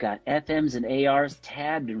 I have got FMs and ARs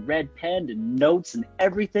tabbed and red penned and notes and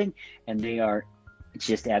everything, and they are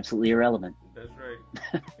just absolutely irrelevant. That's right.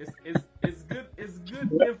 It's good. It's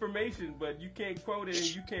good information, but you can't quote it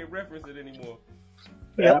and you can't reference it anymore.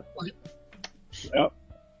 Yep.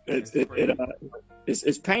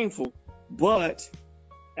 It's painful, but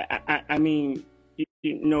I mean,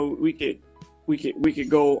 you know, we could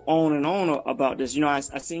go on and on about this. You know, I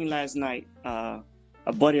seen last night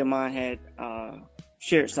a buddy of mine had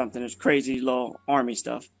shared something, this crazy little army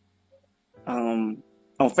stuff on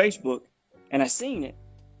Facebook, and I seen it,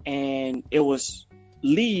 and it was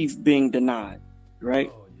leave being denied,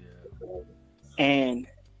 right? Oh, yeah. And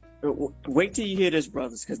wait till you hear this,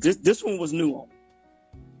 brothers, because this one was new on me.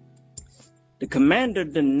 The commander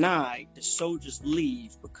denied the soldiers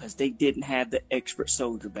leave because they didn't have the expert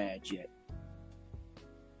soldier badge yet.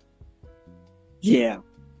 Yeah.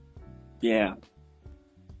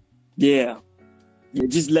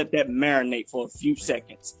 Just let that marinate for a few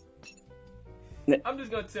seconds. I'm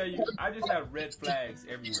just going to tell you, I just have red flags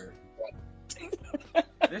everywhere.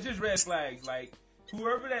 There's just red flags. Like,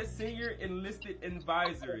 whoever that senior enlisted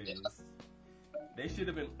advisor is, they should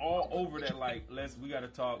have been all over that, like, we got to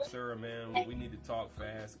talk, sir, man. We need to talk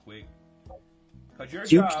fast, quick. Because your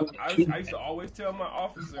job, I used to always tell my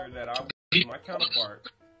officer that I was my counterpart.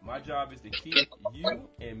 My job is to keep you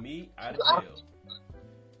and me out of jail.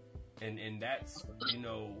 And that's, you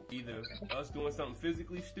know, either us doing something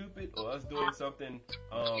physically stupid or us doing something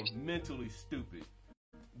mentally stupid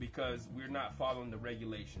because we're not following the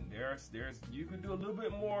regulation. There's you can do a little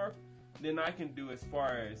bit more than I can do as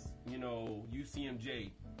far as, you know, UCMJ.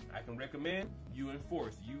 I can recommend, you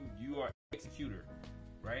enforce. You are executor,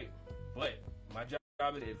 right? But my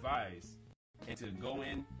job is to advise and to go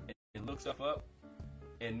in and look stuff up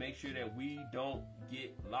and make sure that we don't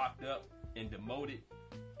get locked up and demoted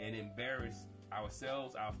and embarrass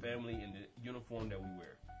ourselves, our family, in the uniform that we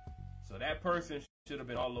wear. So that person should have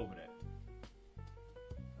been all over that.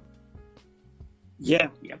 Yeah.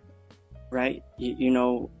 Right. You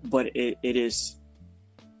know, but it is.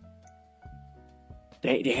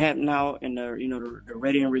 They have now in the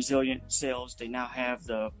ready and resilient cells. They now have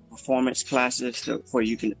the performance classes where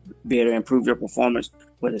you can be able to improve your performance,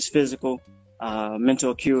 whether it's physical,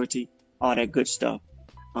 mental acuity, all that good stuff.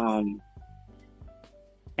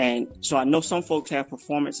 And so I know some folks have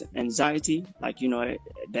performance anxiety, like, you know,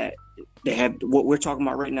 that they have what we're talking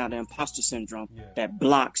about right now, the imposter syndrome, that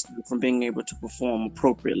blocks them from being able to perform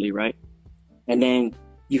appropriately, right? And then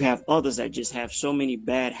you have others that just have so many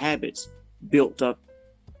bad habits built up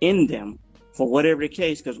in them for whatever the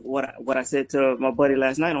case. Because what I said to my buddy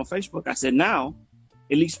last night on Facebook, I said, now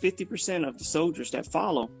at least 50% of the soldiers that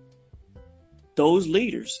follow those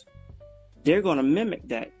leaders, they're going to mimic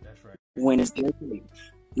that. That's right. When it's their day.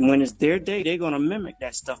 When it's their day, they're going to mimic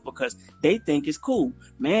that stuff because they think it's cool.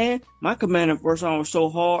 Man, my commander first on was so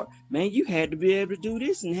hard. Man, you had to be able to do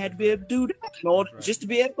this and had to be able to do that in order just to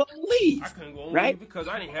be able to leave. I couldn't go on right? leave because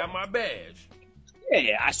I didn't have my badge.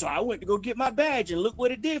 Yeah, so I went to go get my badge and look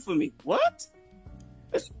what it did for me. What?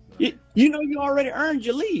 You know you already earned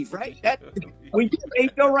your leave, right? That when you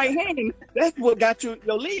ate your right hand, that's what got you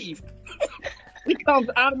your leave. It comes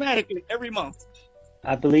automatically every month.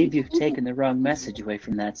 I believe you've taken the wrong message away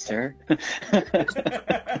from that, sir.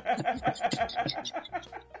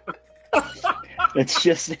 It's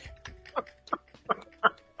just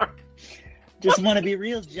want to be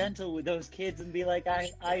real gentle with those kids and be like,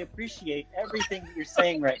 I appreciate everything that you're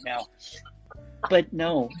saying right now. But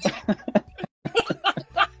no.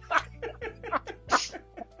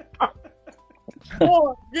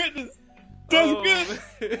 Oh, goodness. That's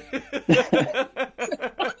good.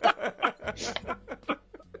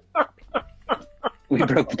 We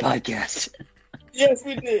broke the podcast. Yes,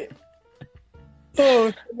 we did.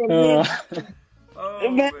 Oh, man.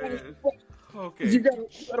 Okay. You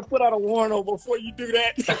gotta put out a warning before you do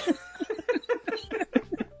that.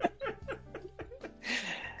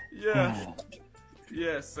 Yeah.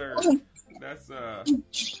 Yes, sir. That's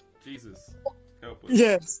Jesus. Help us.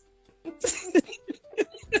 Yes.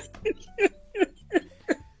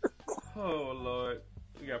 Oh Lord.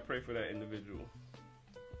 We gotta pray for that individual.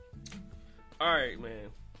 All right, man.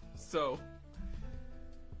 So,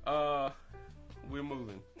 we're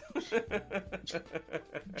moving.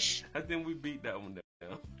 I think we beat that one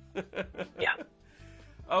down. Yeah.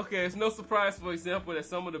 Okay, it's no surprise, for example, that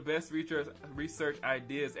some of the best research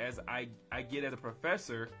ideas as I get as a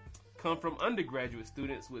professor come from undergraduate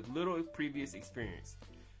students with little previous experience.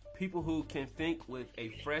 People who can think with a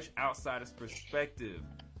fresh outsider's perspective.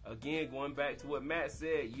 Again, going back to what Matt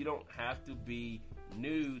said, you don't have to be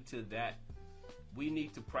new to that. We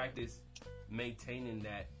need to practice maintaining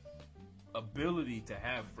that ability to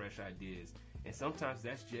have fresh ideas. And sometimes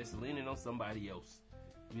that's just leaning on somebody else.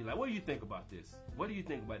 Be like, what do you think about this? What do you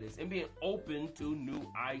think about this? And being open to new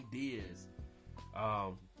ideas.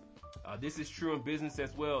 This is true in business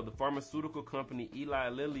as well. The pharmaceutical company Eli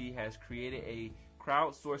Lilly has created a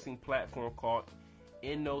crowdsourcing platform called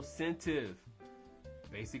Innocentive.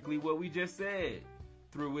 Basically what we just said,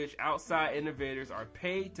 through which outside innovators are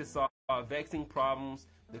paid to solve vexing problems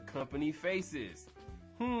the company faces.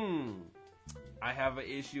 I have an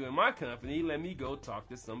issue in my company. Let me go talk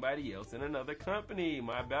to somebody else in another company,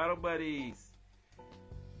 my battle buddies.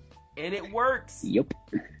 And it works. Yep.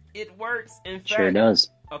 It works. In fact, sure does.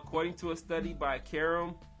 According to a study by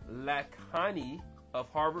Karim Lakhani of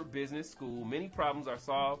Harvard Business School, many problems are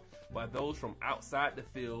solved by those from outside the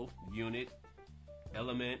field, unit,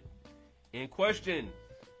 element in question.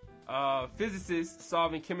 Physicists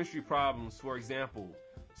solving chemistry problems, for example.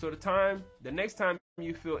 So the next time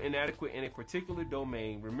you feel inadequate in a particular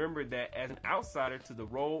domain, remember that as an outsider to the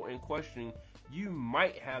role in question, you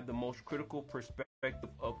might have the most critical perspective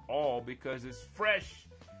of all because it's fresh.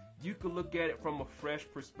 You can look at it from a fresh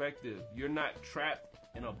perspective. You're not trapped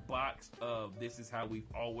in a box of this is how we've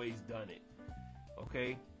always done it.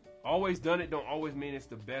 Okay? Always done it don't always mean it's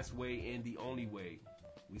the best way and the only way.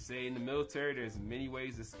 We say in the military there's many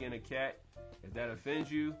ways to skin a cat. If that offends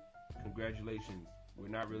you, congratulations. We're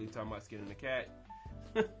not really talking about skinning a cat.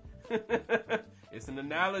 It's an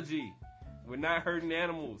analogy. We're not hurting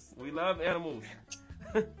animals. We love animals.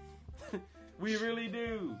 We really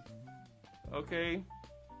do. Okay?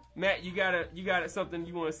 Matt, you got something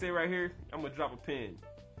you want to say right here? I'm going to drop a pin.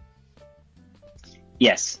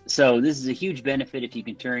 Yes. So this is a huge benefit if you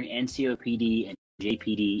can turn NCOPD and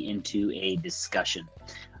JPD into a discussion.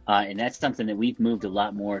 And that's something that we've moved a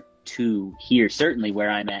lot more to here, certainly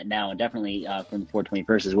where I'm at now, and definitely from the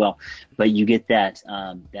 421st as well. But you get that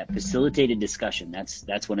facilitated discussion.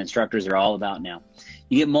 That's what instructors are all about now.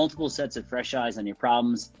 You get multiple sets of fresh eyes on your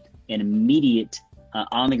problems and immediate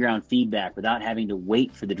on-the-ground feedback without having to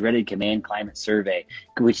wait for the dreaded command climate survey,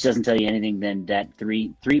 which doesn't tell you anything than that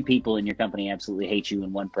three people in your company absolutely hate you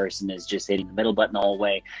and one person is just hitting the middle button the whole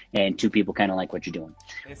way and two people kind of like what you're doing.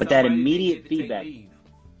 And but that immediate feedback,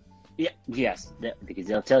 yes, because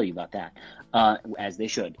they'll tell you about that, as they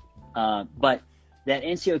should. But that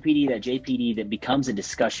NCOPD, that JPD that becomes a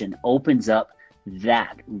discussion opens up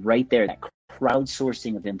that right there, that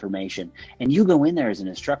crowdsourcing of information. And you go in there as an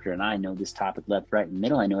instructor, and I know this topic left, right, and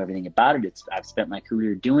middle. I know everything about it. I've spent my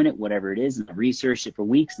career doing it, whatever it is, and I've researched it for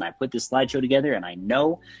weeks, and I put this slideshow together, and I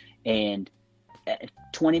know. And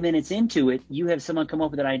 20 minutes into it, you have someone come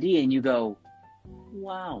up with an idea, and you go,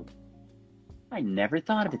 Wow. I never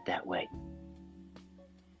thought of it that way.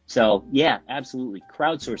 So yeah, absolutely.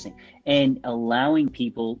 Crowdsourcing and allowing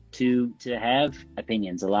people to have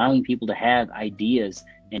opinions, allowing people to have ideas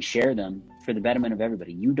and share them for the betterment of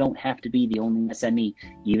everybody. You don't have to be the only SME,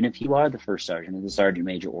 even if you are the first sergeant or the sergeant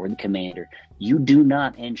major or the commander. You do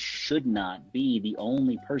not and should not be the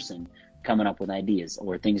only person coming up with ideas,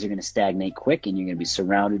 or things are going to stagnate quick and you're going to be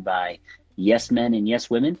surrounded by yes men and yes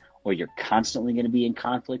women, or you're constantly going to be in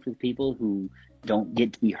conflict with people who don't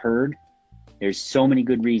get to be heard. There's so many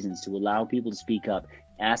good reasons to allow people to speak up,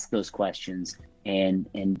 ask those questions, and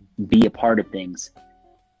be a part of things.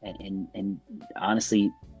 And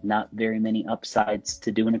honestly, not very many upsides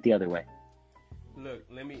to doing it the other way. Look,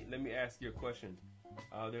 let me ask you a question.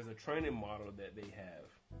 There's a training model that they have.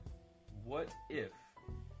 What if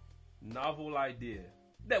novel idea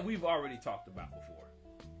that we've already talked about before?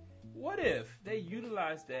 What if they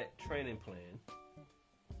utilized that training plan,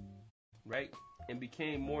 right, and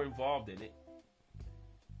became more involved in it?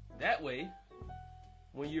 That way,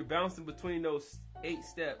 when you're bouncing between those 8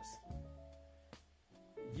 steps,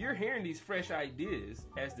 you're hearing these fresh ideas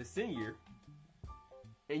as the senior,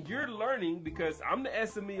 and you're learning, because I'm the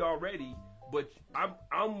SME already, but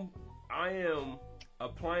I am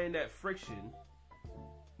applying that friction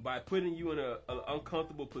by putting you in an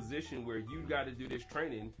uncomfortable position where you got to do this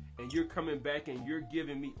training, and you're coming back and you're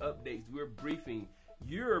giving me updates. We're briefing.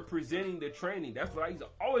 You're presenting the training. That's what I used to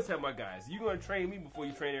always have my guys. You're going to train me before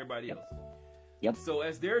you train everybody else. Yep. So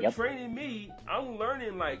as they're training me, I'm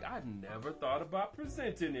learning, like, I never thought about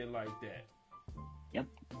presenting it like that. Yep.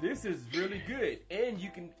 This is really good. And you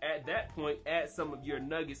can, at that point, add some of your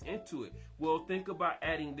nuggets into it. Well, think about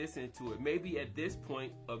adding this into it. Maybe at this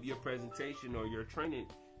point of your presentation or your training,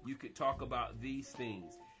 you could talk about these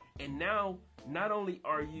things. And now, not only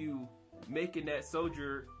are you making that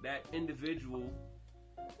soldier, that individual,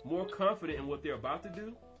 more confident in what they're about to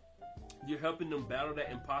do, you're helping them battle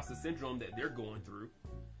that imposter syndrome that they're going through.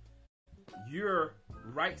 You're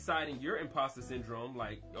right-siding your imposter syndrome,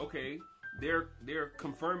 like, okay, they're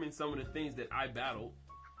confirming some of the things that I battled.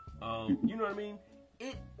 You know what I mean?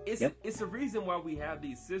 It's a reason why we have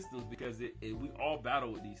these systems, because we all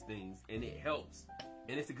battle with these things, and it helps.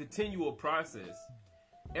 And it's a continual process.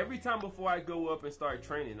 Every time before I go up and start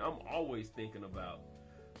training, I'm always thinking about,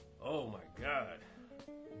 oh my God,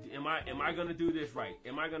 am I gonna do this right?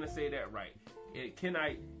 Am I gonna say that right?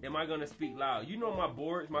 Am I gonna speak loud? You know, my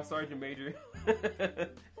boards, my sergeant major,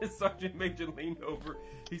 his sergeant major leaned over.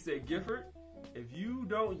 He said, Gifford, if you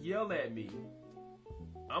don't yell at me,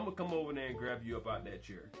 I'm gonna come over there and grab you up out that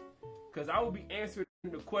chair, because I will be answering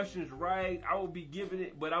the questions right. I will be giving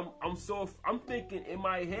it, but I'm thinking in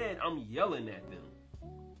my head, I'm yelling at them,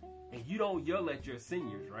 and you don't yell at your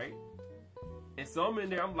seniors, right? And so I'm in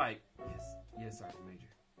there, I'm like, yes, sergeant major.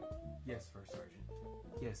 Yes, first sergeant.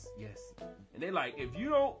 Yes. And they like, if you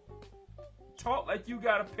don't talk like you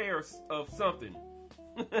got a pair of something,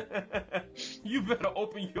 you better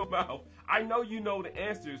open your mouth. I know you know the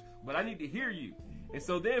answers, but I need to hear you. And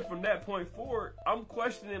so then from that point forward, I'm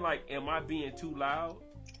questioning, like, am I being too loud?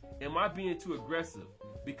 Am I being too aggressive?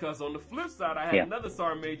 Because on the flip side, I had another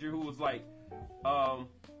sergeant major who was like,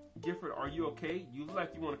 Gifford, are you okay? You look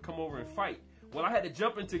like you want to come over and fight. Well, I had to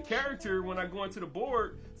jump into character when I go into the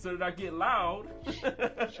board so that I get loud.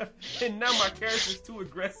 And now my character's too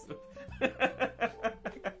aggressive.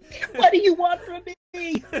 What do you want from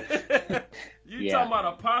me? You're talking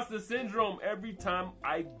about imposter syndrome every time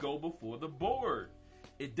I go before the board.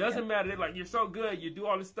 It doesn't matter. They're like, you're so good, you do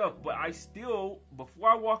all this stuff. But I still,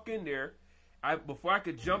 before I walk in there, before I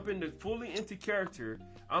could jump fully into character,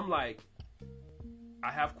 I'm like, I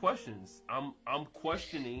have questions. I'm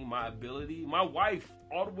questioning my ability. My wife,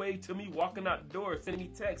 all the way to me walking out the door, sending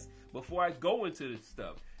me texts before I go into this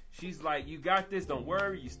stuff. She's like, you got this, don't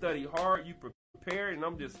worry, you study hard, you prepare. And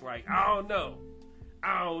I'm just like, I don't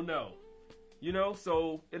know. You know,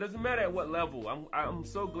 so it doesn't matter at what level. I'm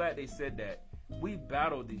so glad they said that. We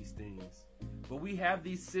battle these things, but we have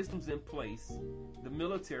these systems in place. The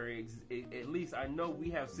military, at least I know we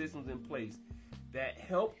have systems in place that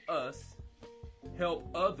help us help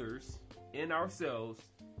others and ourselves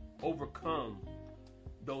overcome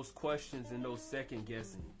those questions and those second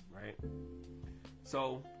guessing, right?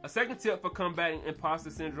 So a second tip for combating imposter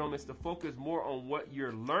syndrome is to focus more on what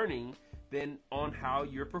you're learning than on how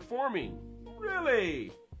you're performing.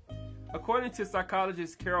 Really? According to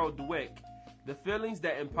psychologist Carol Dweck, the feelings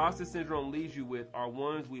that imposter syndrome leaves you with are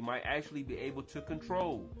ones we might actually be able to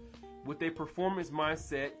control. With a performance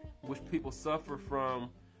mindset, which people suffering from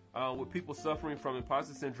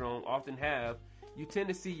imposter syndrome often have, you tend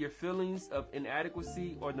to see your feelings of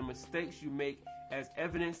inadequacy or the mistakes you make as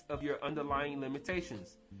evidence of your underlying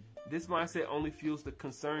limitations. This mindset only fuels the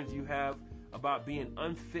concerns you have about being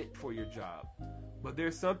unfit for your job. But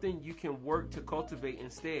there's something you can work to cultivate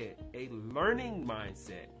instead, a learning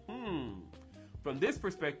mindset. From this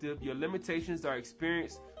perspective, your limitations are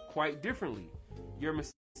experienced quite differently. Your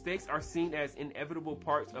mistakes are seen as inevitable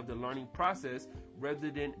parts of the learning process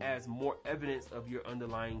rather than as more evidence of your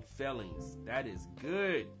underlying failings. That is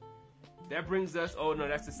good. That brings us, oh no,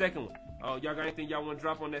 that's the second one. Oh, y'all got anything y'all want to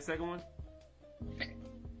drop on that second one?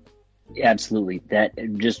 Absolutely. That,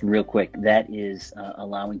 just real quick, that is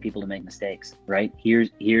allowing people to make mistakes, right? Here's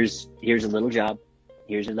a little job.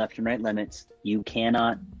 Here's your left and right limits. You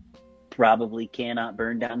probably cannot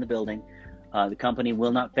burn down the building. The company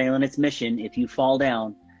will not fail in its mission if you fall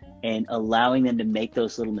down, and allowing them to make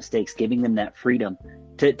those little mistakes, giving them that freedom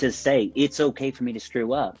to say, it's okay for me to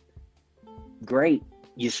screw up. Great.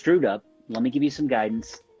 You screwed up. Let me give you some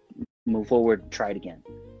guidance. Move forward. Try it again.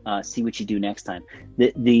 See what you do next time.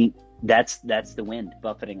 That's the wind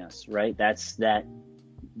buffeting us, right? That's that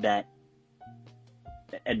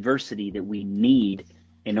adversity that we need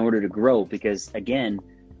in order to grow. Because again,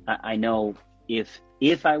 I know if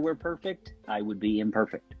I were perfect, I would be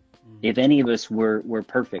imperfect. If any of us were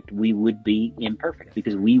perfect, we would be imperfect,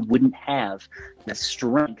 because we wouldn't have the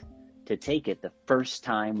strength to take it the first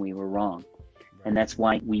time we were wrong. And that's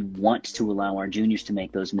why we want to allow our juniors to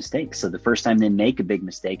make those mistakes. So the first time they make a big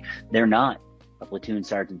mistake, they're not a platoon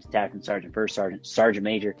sergeant, detachment sergeant, first sergeant, sergeant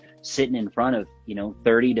major sitting in front of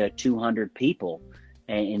 30 to 200 people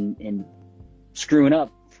and screwing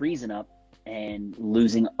up, freezing up, and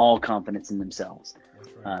losing all confidence in themselves.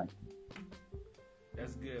 That's right.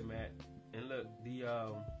 That's good, Matt. And look,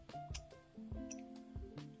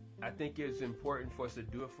 I think it's important for us to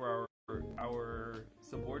do it for our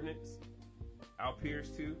subordinates, our peers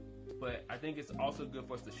too. But I think it's also good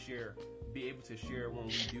for us to be able to share when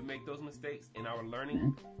we do make those mistakes in our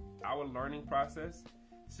learning process,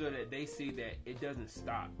 so that they see that it doesn't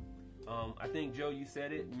stop. I think, Joe, you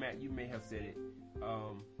said it. Matt, you may have said it.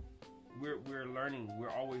 We're learning. We're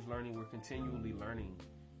always learning. We're continually learning.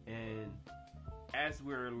 And as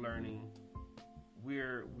we're learning, we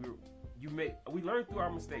learn through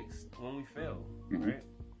our mistakes when we fail, right?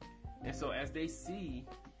 And so as they see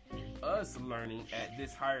us learning at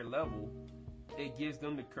this higher level, it gives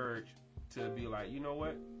them the courage to be like, you know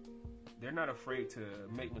what? They're not afraid to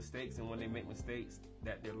make mistakes, and when they make mistakes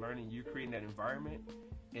that they're learning, you're creating that environment,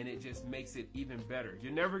 and it just makes it even better.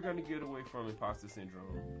 You're never going to get away from imposter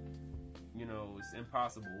syndrome. It's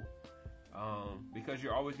impossible. Because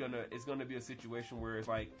you're always it's gonna be a situation where it's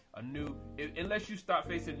like unless you stop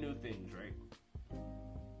facing new things, right?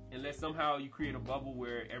 Unless somehow you create a bubble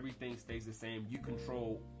where everything stays the same, you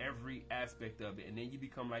control every aspect of it, and then you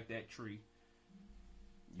become like that tree.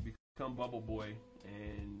 You become Bubble Boy,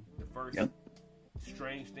 and the first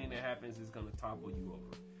strange thing that happens is gonna topple you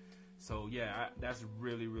over. So yeah, that's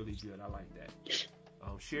really, really good. I like that.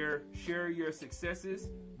 Share your successes,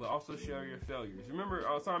 but also share your failures. Remember,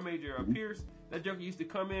 Sergeant Major Pierce, that joker used to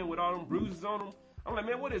come in with all them bruises on him. I'm like,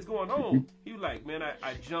 man, what is going on? He was like, man,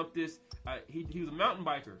 I jumped this. He was a mountain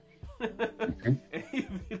biker. And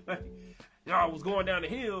he'd be like, I was going down the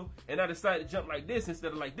hill, and I decided to jump like this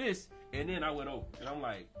instead of like this, and then I went over. And I'm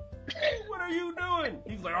like, what are you doing?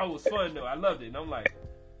 He was like, oh, it was fun, though. I loved it. And I'm like,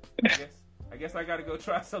 I guess I got to go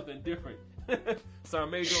try something different.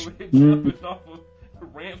 Sergeant Major over here jumping off of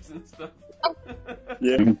ramps and stuff.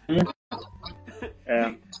 Yeah.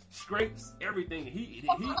 Scrapes, everything. He's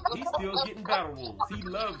still getting battle wounds. He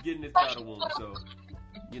loves getting his battle wounds. So,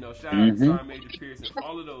 shout out to Sergeant Major Pierce and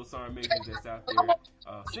all of those Sergeant Majors that's out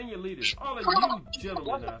there. Senior leaders, all of you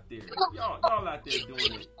gentlemen out there. Y'all out there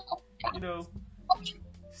doing it.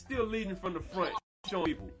 Still leading from the front, showing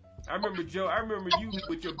people. I remember, Joe, you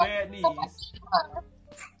with your bad knees.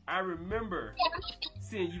 I remember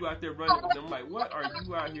seeing you out there running with them. I'm like, what are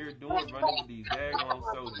you out here doing running with these daggone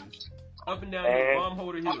soldiers up and down these bomb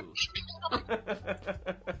holder hills?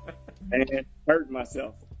 And hurt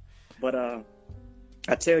myself. But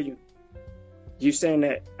I tell you, you saying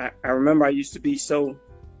that, I remember I used to be so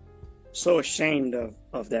ashamed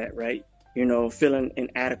of that, right? Feeling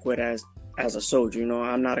inadequate as a soldier.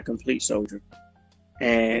 I'm not a complete soldier.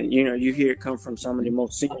 And, you hear it come from some of the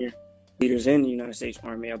most senior leaders in the United States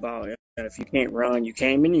Army about if you can't run, you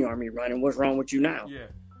came in the Army running, what's wrong with you now? Yeah.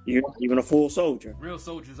 You're not even a full soldier. Real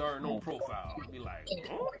soldiers aren't on profile. Be like,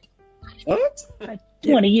 oh? What?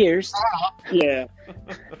 20 years. Yeah.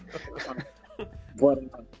 But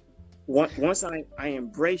once I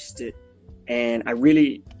embraced it, and I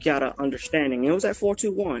really got an understanding, it was at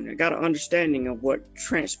 421, I got an understanding of what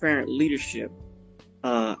transparent leadership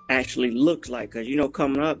actually looks like. Because,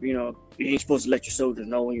 coming up, you ain't supposed to let your soldiers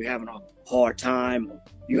know when you're having a hard time, or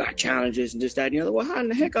you got challenges and this, that, and the other. Well, how in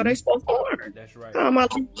the heck are they supposed to learn? That's right. How am I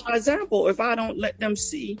leading by example if I don't let them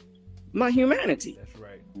see my humanity? That's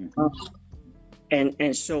right.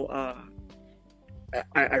 And so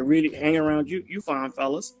I really hang around you fine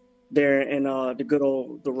fellas there in the good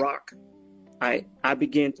old The Rock. I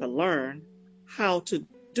began to learn how to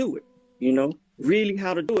do it, really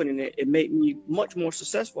how to do it. And it made me much more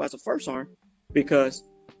successful as a first sergeant, because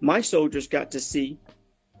my soldiers got to see,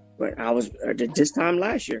 when I was this time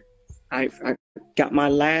last year, I got my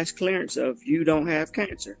last clearance of you don't have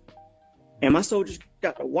cancer. And my soldiers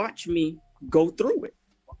got to watch me go through it,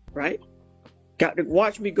 right? Got to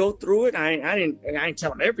watch me go through it. I didn't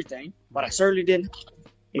tell them everything, but I certainly didn't.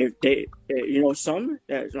 If they, some,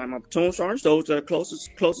 like my platoon sergeants, those that are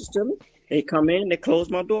closest to me, they come in, they close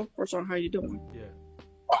my door. First on, how you doing? Yeah.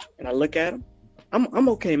 And I look at them. I'm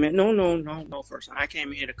okay, man. No. First, I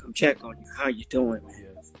came here to come check on you. How you doing, man?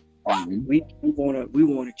 Yeah. We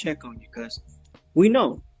wanna check on you because we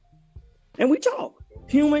know, and we talk.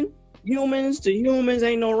 Humans to humans,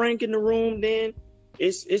 ain't no rank in the room. Then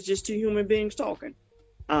it's just two human beings talking.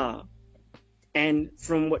 And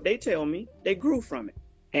from what they tell me, they grew from it.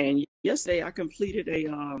 And yesterday I completed a,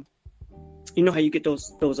 you know how you get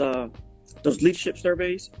those leadership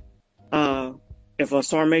surveys? If a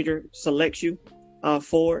sergeant major selects you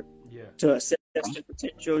for it, to assess the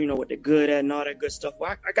potential, what they're good at and all that good stuff.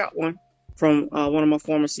 Well, I got one from one of my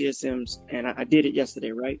former CSMs, and I did it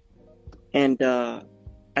yesterday, right? And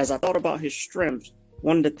as I thought about his strengths,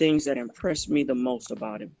 one of the things that impressed me the most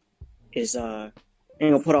about him is, I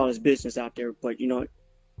ain't gonna put all his business out there, but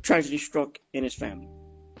tragedy struck in his family,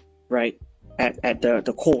 right? At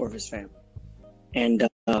the core of his family. And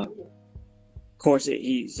of course,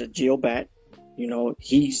 he's a GEOBAT.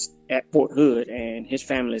 He's at Fort Hood, and his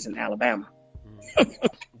family is in Alabama.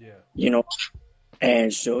 Yeah.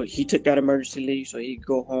 And so he took that emergency leave so he could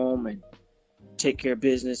go home and take care of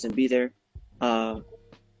business and be there. And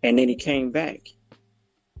then he came back,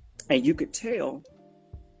 and you could tell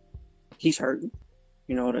he's hurting.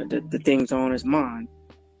 The things on his mind.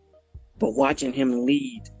 But watching him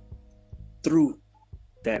lead through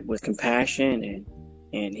that with compassion,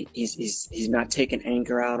 and he's not taking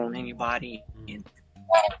anger out on anybody, and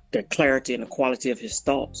the clarity and the quality of his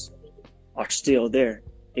thoughts are still there.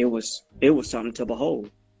 It was something to behold.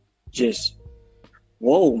 Just,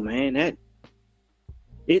 whoa, man, that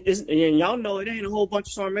it is. And y'all know it ain't a whole bunch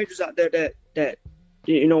of sergeant majors out there that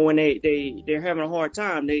when they're having a hard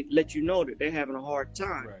time, they let you know that they're having a hard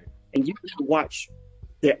time, Right. and you can watch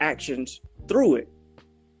their actions through it.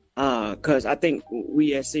 Because I think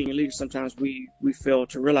we as senior leaders, sometimes we fail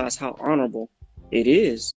to realize how honorable it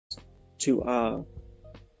is to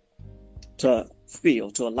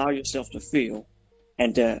allow yourself to feel,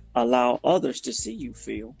 and to allow others to see you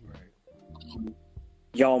feel. Right.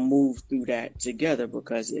 Y'all move through that together,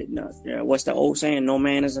 because what's the old saying? No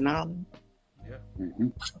man is an island. Yeah.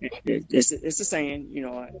 It's a saying,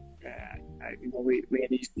 we in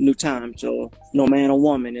these new times, so no man or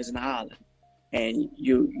woman is an island, and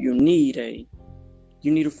you need a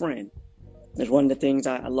friend. That's one of the things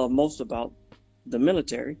I love most about the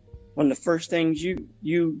military. One of the first things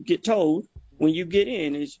you get told when you get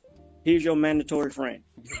in is, here's your mandatory friend.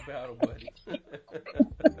 Your battle buddy.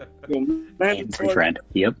 Your mandatory friend.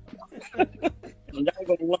 Yep. And y'all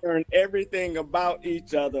gonna learn everything about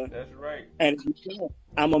each other. That's right. And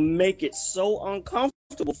I'm gonna make it so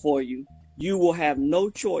uncomfortable for you, you will have no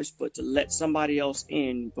choice but to let somebody else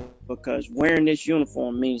in, because wearing this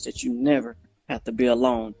uniform means that you never have to be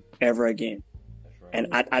alone ever again. That's right. And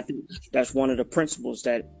I think that's one of the principles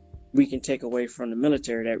that we can take away from the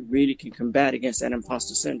military that really can combat against that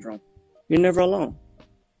imposter syndrome. You're never alone.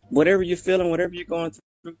 Whatever you're feeling, whatever you're going through,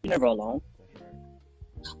 you're never alone. That's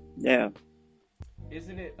right. Yeah.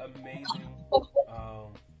 Isn't it amazing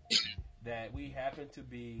that we happen to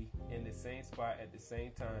be in the same spot at the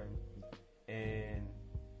same time, and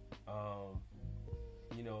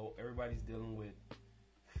everybody's dealing with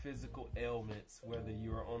physical ailments, whether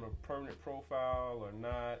you're on a permanent profile or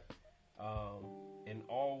not, and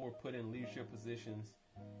all were put in leadership positions,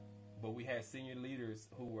 but we had senior leaders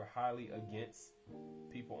who were highly against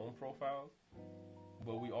people on profiles,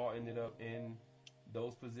 but we all ended up in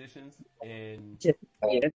those positions, and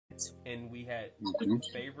we had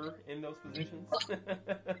favor in those positions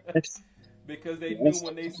because they knew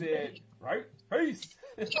when they said, right, peace,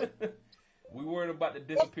 we weren't about to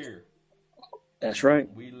disappear. That's right.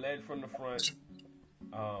 We led from the front,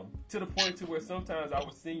 To the point to where sometimes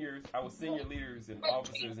our senior leaders and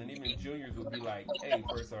officers and even juniors would be like, "Hey,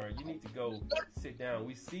 first sergeant, you need to go sit down.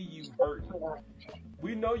 We see you hurting.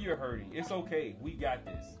 We know you're hurting. It's okay. We got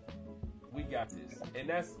this. We got this." And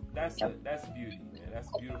that's beauty, man. That's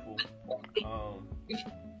beautiful.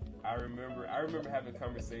 I remember having a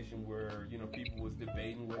conversation where people was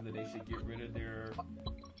debating whether they should get rid of their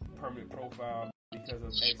permanent profile because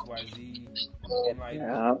of XYZ, and like,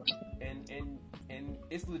 and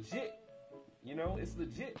it's legit, it's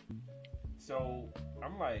legit. So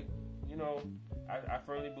I'm like, I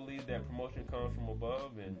firmly believe that promotion comes from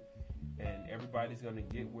above, and everybody's gonna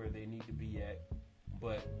get where they need to be at.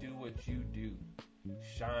 But do what you do,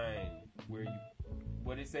 shine where you,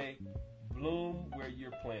 what they say, bloom where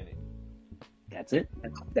you're planted. That's it.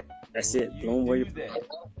 That's it. Bloom where you're planted.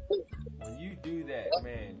 When you do that,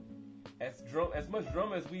 man, as much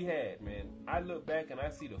drama as we had, man, I look back and I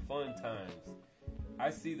see the fun times. I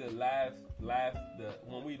see the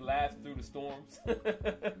when we laugh through the storms.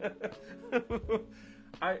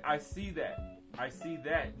 I see that. I see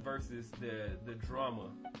that versus the drama,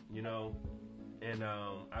 and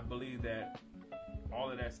I believe that all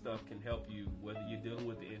of that stuff can help you, whether you're dealing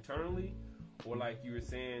with it internally or, like you were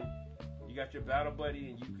saying, you got your battle buddy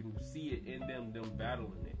and you can see it in them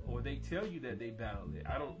battling it, or they tell you that they battled it.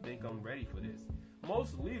 I don't think I'm ready for this.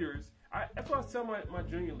 Most leaders, that's why I tell my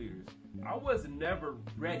junior leaders, I was never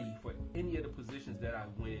ready for any of the positions that I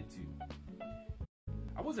went into.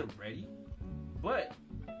 I wasn't ready, but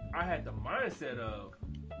I had the mindset of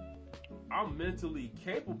I'm mentally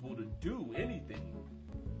capable to do anything.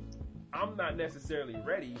 I'm not necessarily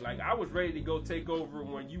ready. Like, I was ready to go take over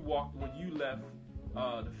when you left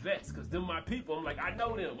the vets, because them my people. I'm like, I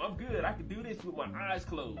know them. I'm good. I can do this with my eyes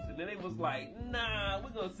closed. And then it was like, nah, we're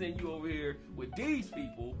going to send you over here with these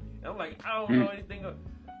people. And I'm like, I don't know anything.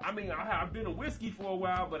 I mean, I've been a whiskey for a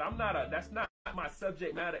while, but that's not my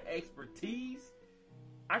subject matter expertise.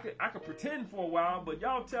 I could pretend for a while, but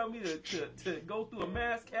y'all tell me to go through a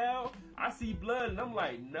mass cow. I see blood, and I'm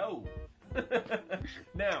like, no.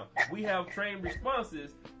 Now, we have trained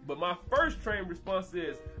responses, but my first trained response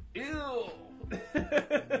is, ew.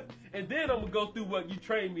 And then I'm going to go through what you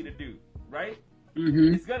trained me to do, right?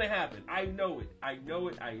 Mm-hmm. It's going to happen. I know it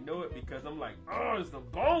because I'm like, oh, there's some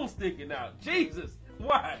bone sticking out. Jesus,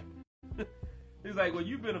 why? He's like, well,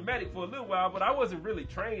 you've been a medic for a little while, but I wasn't really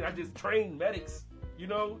trained. I just trained medics.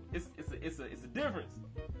 It's a difference.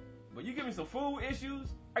 But you give me some food issues,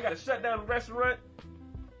 I got to shut down the restaurant.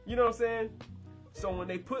 You know what I'm saying? So when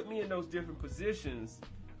they put me in those different positions,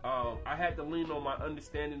 I had to lean on my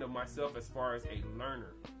understanding of myself as far as a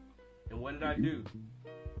learner. And what did I do?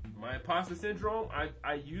 My imposter syndrome,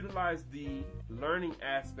 I utilized the learning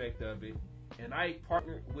aspect of it, and I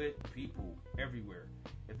partnered with people everywhere.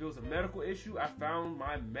 If it was a medical issue, I found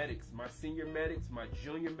my medics, my senior medics, my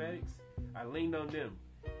junior medics. I leaned on them.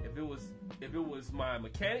 If it was my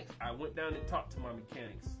mechanics, I went down and talked to my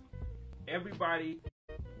mechanics. Everybody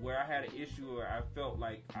where I had an issue or I felt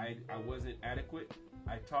like I wasn't adequate,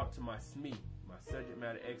 I talked to my SME, my subject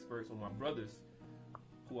matter experts, or my brothers,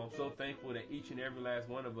 who I'm so thankful that each and every last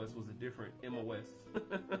one of us was a different MOS.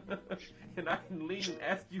 And I can lean and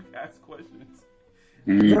ask you guys questions.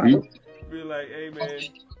 Mm-hmm. Be like, hey man,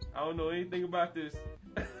 I don't know anything about this.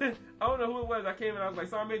 I don't know who it was. I came and I was like,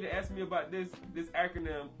 Sergeant Major asked me about this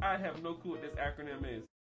acronym. I have no clue what this acronym is.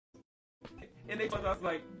 And I was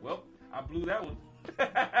like, well, I blew that one.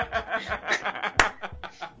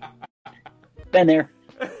 Been there.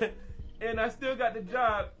 And I still got the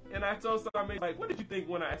job. And I told Sergeant Major, like, what did you think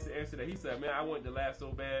when I answered that? He said, man, I wanted to laugh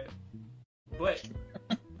so bad. But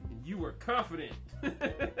you were confident.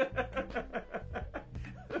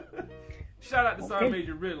 Shout out to Sergeant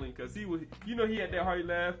Major Riddling, because he was, he had that hearty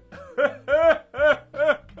laugh.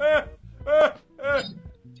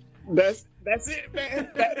 That's it, man.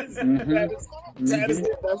 That is it.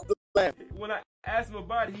 That's the laugh. When I asked him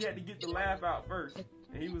about it, he had to get the laugh out first.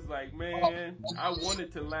 And he was like, man, I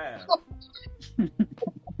wanted to laugh.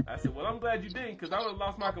 I said, well, I'm glad you didn't, because I would have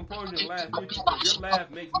lost my composure and laughed with you, because your laugh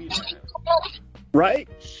makes me laugh. Right?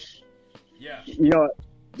 Yeah.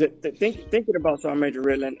 Thinking about Sergeant Major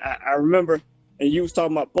Riddling, I remember, and you was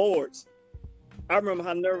talking about boards. I remember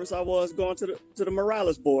how nervous I was going to the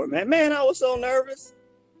Morales board, man. Man, I was so nervous.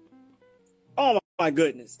 Oh my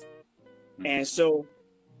goodness. And so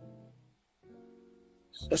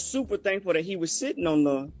I'm super thankful that he was sitting on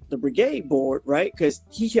the brigade board, right? Because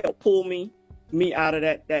he helped pull me out of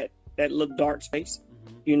that little dark space,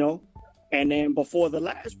 And then before the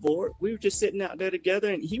last board, we were just sitting out there together,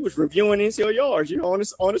 and he was reviewing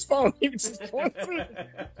NCORs, on his phone. He was just going through.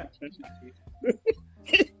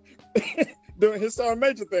 doing his sergeant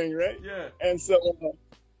major thing, right? Yeah. And so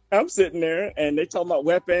I'm sitting there, and they talking about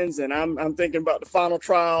weapons, and I'm thinking about the final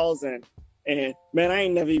trials, and man, I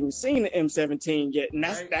ain't never even seen the M17 yet, and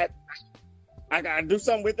that's Right. that. I gotta do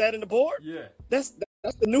something with that in the board. Yeah. That's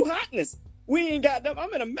the new hotness. We ain't got them.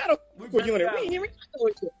 I'm in a medical barely unit. got We ain't them. even got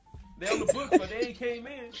it yet. They on the books, but they ain't came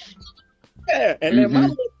in. Yeah, and then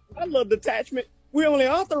my little detachment, we only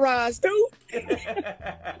authorized 2.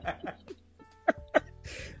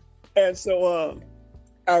 And so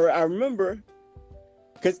I remember,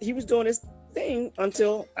 because he was doing this thing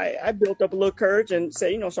until I built up a little courage and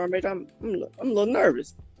said, Sergeant Major, I'm a little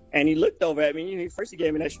nervous. And he looked over at me, and first he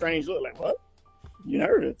gave me that strange look, like, what? You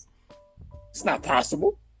nervous? It's not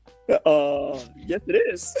possible. Yes, it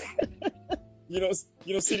is. You don't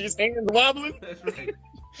see these hands wobbling? That's right.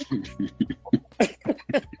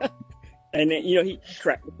 And then, he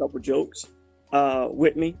cracked a couple jokes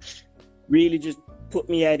with me, really just put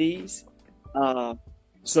me at ease,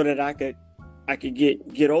 so that I could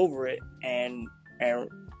get over it and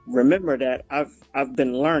remember that I've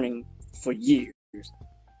been learning for years,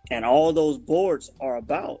 and all those boards are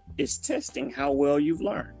about is testing how well you've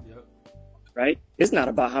learned. Yep. Right? It's not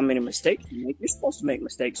about how many mistakes you make. You're supposed to make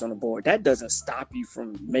mistakes on the board. That doesn't stop you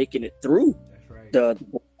from making it through That's right. the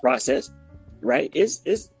process. Right? It's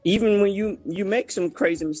even when you make some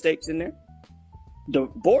crazy mistakes in there, the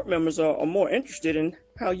board members are more interested in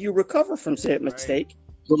how you recover from said mistake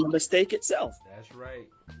from the mistake itself. That's right.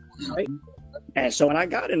 Right? And so when I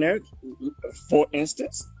got in there, for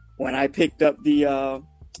instance, when I picked up the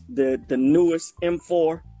newest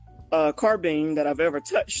M4 carbine that I've ever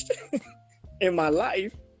touched in my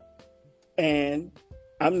life, and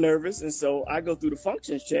I'm nervous, and so I go through the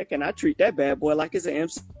functions check, and I treat that bad boy like it's an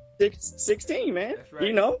M16, man. That's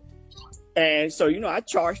right. And so I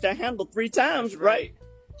charged that handle 3 times, That's right?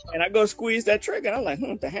 And I go squeeze that trigger, and I'm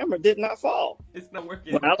like, the hammer did not fall. It's not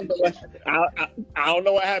working. But I don't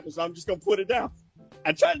know what happened, so I'm just gonna put it down.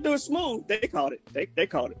 I tried to do it smooth. They caught it. They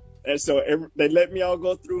caught it. And so they let me all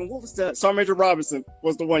go through. And what was that? Sergeant Major Robinson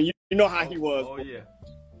was the one. You know how he was. Oh yeah.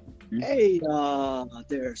 Hey,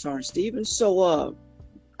 there, Sergeant Stevens. So,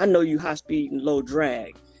 I know you high speed and low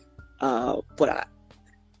drag, but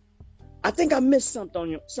I think I missed something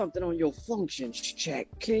on your functions check.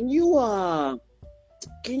 Can you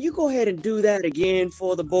go ahead and do that again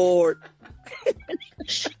for the board?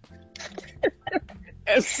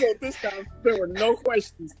 And so this time there were no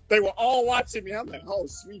questions. They were all watching me. I'm like, oh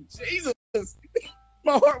sweet Jesus.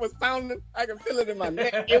 My heart was pounding. I could feel it in my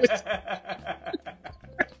neck. It was,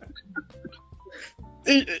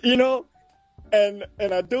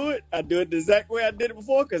 and I do it the exact way I did it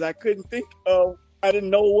before, because I couldn't think of, I didn't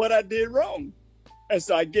know what I did wrong. And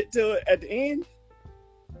so I get to it at the end,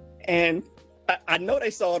 and I know they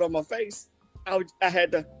saw it on my face. I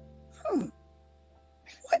had to,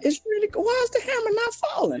 what is really, why is the hammer not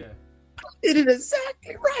falling? Yeah. I did it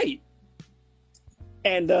exactly right.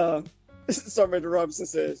 And Sergeant Major Robinson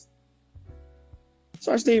says,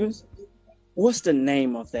 Sergeant Stevens, what's the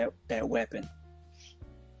name of that weapon?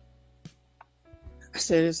 I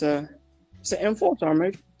said, it's an M4, Sergeant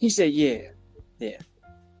Major. He said, yeah.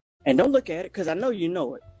 And don't look at it, because I know you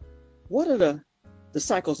know it. What are the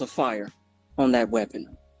cycles of fire on that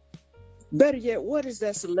weapon? Better yet, what is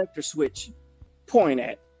that selector switch point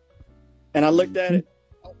at? And I looked at it.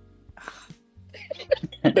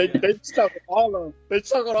 They chuckled all of them. They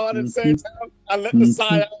chuckled all at the same time. I let the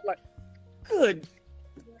sigh out like, good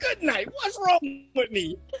night. What's wrong with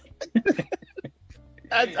me?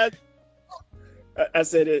 I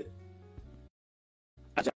said it.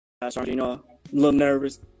 I started, a little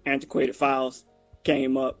nervous. Antiquated files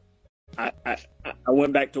came up. I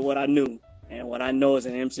went back to what I knew, and what I know is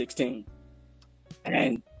an M16.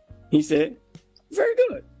 And he said, very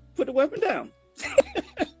good. Put the weapon down.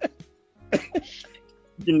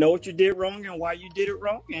 You know what you did wrong and why you did it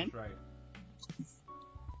wrong. And Right.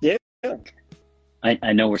 Yeah.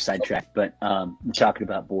 I know we're sidetracked, but talking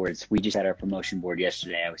about boards, we just had our promotion board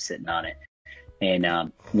yesterday. I was sitting on it,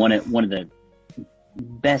 and one of the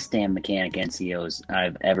best damn mechanic NCOs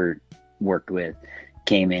I've ever worked with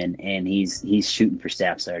came in, and he's shooting for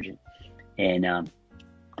staff sergeant, and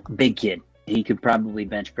big kid. He could probably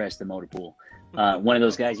bench press the motor pool. One of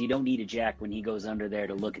those guys, you don't need a jack when he goes under there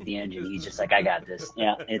to look at the engine. He's just like, I got this.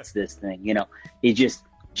 Yeah, it's this thing. He's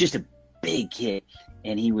just a big kid,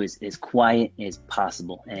 and he was as quiet as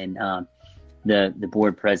possible. And the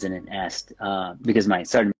board president asked, because my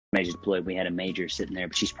sergeant major deployed, we had a major sitting there,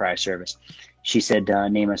 but she's prior service. She said,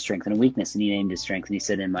 name a strength and a weakness, and he named his strength, and he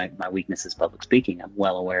said, and my weakness is public speaking. I'm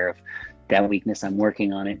well aware of that weakness. I'm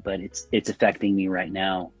working on it, but it's affecting me right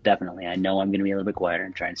now. Definitely. I know I'm going to be a little bit quieter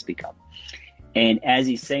and trying to speak up. And as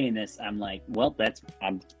he's saying this, I'm like, well,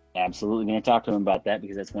 I'm absolutely going to talk to him about that,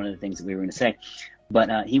 because that's one of the things that we were going to say.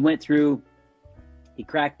 But he went through, he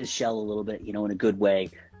cracked his shell a little bit, in a good way,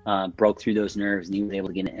 broke through those nerves, and he was able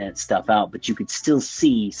to get stuff out. But you could still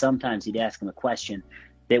see sometimes he'd ask him a question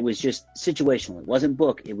that was just situational. It wasn't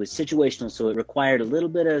book, it was situational. So it required a little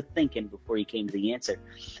bit of thinking before he came to the answer.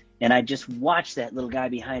 And I just watched that little guy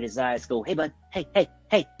behind his eyes go, hey, bud, hey,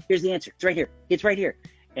 here's the answer. It's right here. It's right here.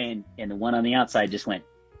 And the one on the outside just went,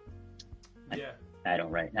 Yeah. I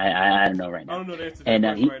don't know right now. I don't know the answer to that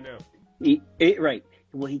question right now. Right.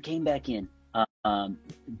 Well, he came back in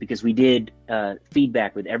because we did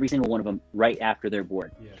feedback with every single one of them right after their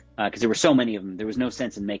board. Yeah. Because there were so many of them. There was no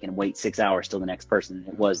sense in making them wait 6 hours till the next person.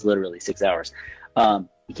 It was literally 6 hours.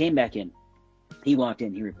 He came back in. He walked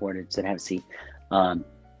in. He reported, said, have a seat. And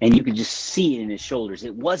you could just see it in his shoulders.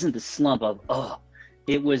 It wasn't the slump of,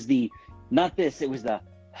 it was the, not this, it was the,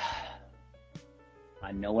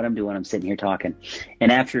 I know what I'm doing. I'm sitting here talking.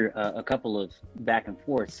 And after a couple of back and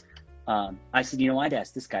forths, I said, I'd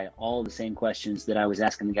ask this guy all the same questions that I was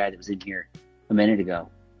asking the guy that was in here a minute ago.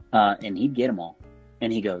 And he'd get them all.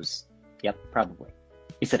 And he goes, yep, probably.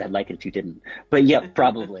 He said, I'd like it if you didn't. But yep,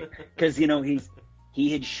 probably. Because,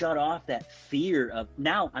 he had shut off that fear of,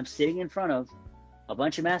 now I'm sitting in front of a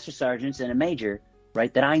bunch of master sergeants and a major,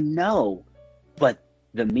 right, that I know. But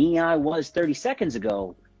the me I was 30 seconds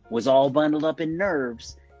ago was all bundled up in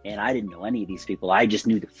nerves, and I didn't know any of these people. I just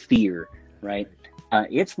knew the fear, right?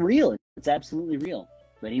 It's real. It's absolutely real.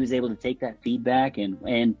 But he was able to take that feedback and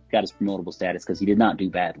got his promotable status because he did not do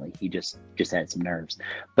badly. He just had some nerves.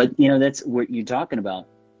 But, that's what you're talking about,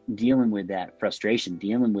 dealing with that frustration,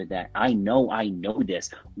 dealing with that. I know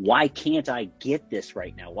this. Why can't I get this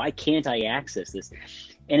right now? Why can't I access this?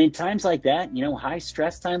 And in times like that, high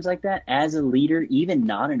stress times like that, as a leader, even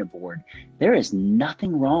not in a board, there is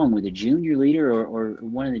nothing wrong with a junior leader or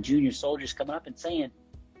one of the junior soldiers coming up and saying,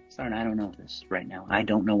 Sergeant, I don't know this right now. I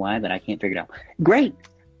don't know why, but I can't figure it out. Great.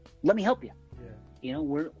 Let me help you. Yeah.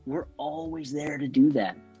 We're always there to do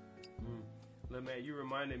that. Look, man, you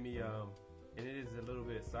reminded me, and it is a little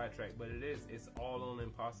bit sidetracked, but it's all on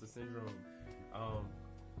imposter syndrome.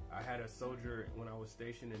 I had a soldier when I was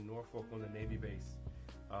stationed in Norfolk on the Navy base.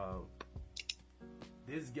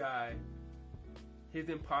 This guy, his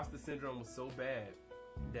imposter syndrome was so bad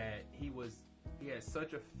that he had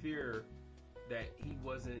such a fear that he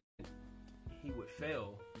would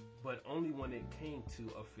fail, but only when it came to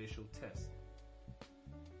official tests.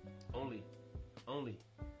 Only.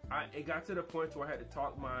 It got to the point where I had to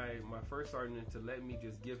talk my first sergeant to let me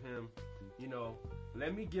just give him,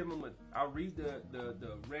 let me give him I'll read the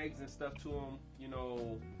regs and stuff to him,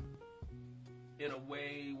 in a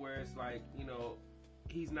way where it's like,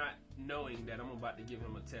 he's not knowing that I'm about to give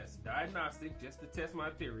him a test. Diagnostic, just to test my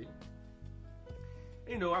theory.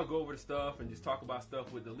 I'll go over the stuff and just talk about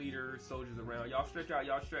stuff with the leaders, soldiers around. Y'all stretch out,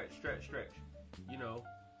 y'all stretch.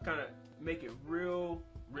 Kind of make it real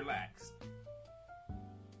relaxed.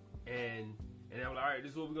 And I'm like, all right,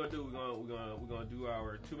 this is what we're gonna do. We're gonna do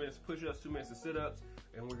our 2 minutes push-ups, 2 minutes of sit-ups,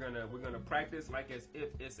 and we're gonna practice like as if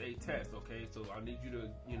it's a test. Okay, so I need you to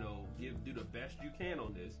do the best you can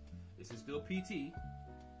on this. This is still PT.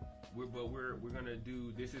 We're gonna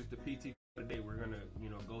do. This is the PT for the day. We're gonna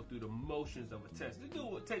go through the motions of a test.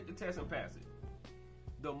 Take the test and pass it.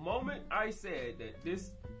 The moment I said that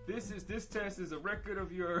this test is a record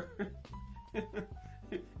of your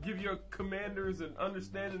give your commanders an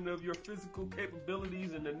understanding of your physical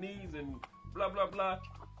capabilities and the needs and blah blah blah,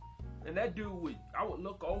 and that dude I would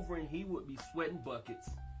look over and he would be sweating buckets,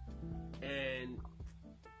 and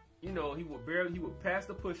he would pass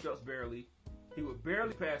the push-ups barely, he would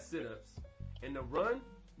barely pass sit-ups, and the run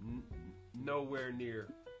nowhere near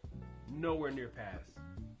pass.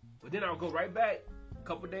 But then I'll go right back a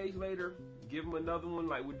couple days later, give him another one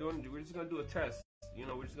like we're just gonna do a test.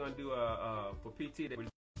 We're just gonna do for PT. We're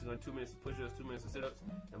just gonna 2 minutes of push-ups, 2 minutes of sit-ups,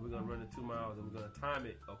 and we're gonna run the 2 miles, and we're gonna time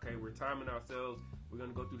it. Okay, we're timing ourselves. We're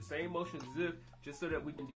gonna go through the same motions as if, just so that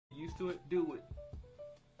we can get used to it. Do it.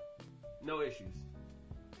 No issues.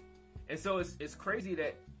 And so it's crazy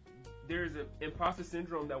that there's an imposter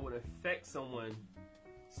syndrome that would affect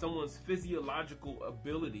someone's physiological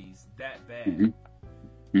abilities that bad,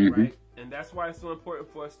 right? And that's why it's so important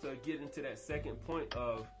for us to get into that second point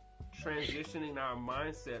of transitioning our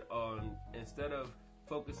mindset on, instead of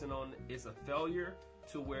focusing on it's a failure,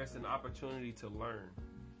 to where it's an opportunity to learn,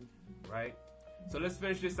 right? So let's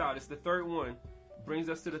finish this out. It's the third one. Brings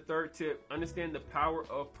us to the third tip. Understand the power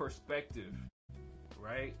of perspective,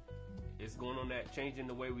 right? It's going on that, changing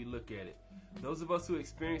the way we look at it. Those of us who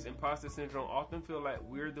experience imposter syndrome often feel like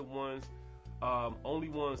we're the ones only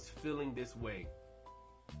ones feeling this way.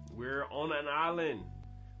 We're on an island,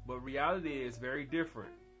 but reality is very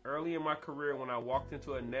different. Early in my career, when I walked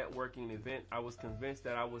into a networking event, I was convinced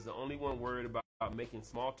that I was the only one worried about making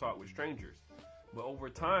small talk with strangers. But over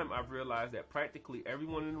time, I've realized that practically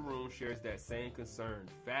everyone in the room shares that same concern.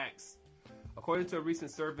 Facts. According to a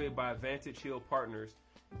recent survey by Vantage Hill Partners,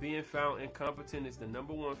 being found incompetent is the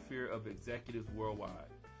 #1 fear of executives worldwide.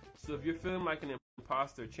 So if you're feeling like an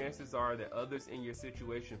imposter, chances are that others in your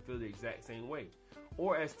situation feel the exact same way.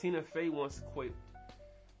 Or as Tina Fey once quoted,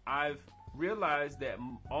 I've realized that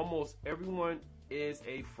almost everyone is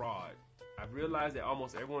a fraud. I've realized that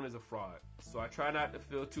almost everyone is a fraud. So I try not to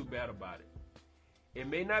feel too bad about it. It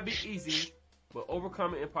may not be easy, but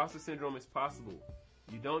overcoming imposter syndrome is possible.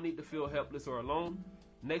 You don't need to feel helpless or alone.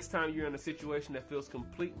 Next time you're in a situation that feels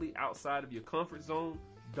completely outside of your comfort zone,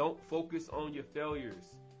 don't focus on your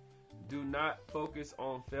failures. Do not focus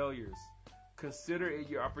on failures. Consider it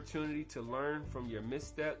your opportunity to learn from your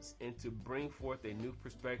missteps and to bring forth a new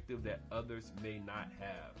perspective that others may not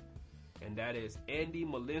have. And that is Andy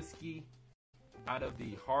Molinsky out of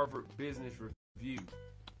the Harvard Business Review.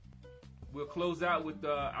 We'll close out with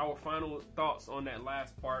our final thoughts on that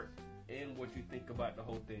last part and what you think about the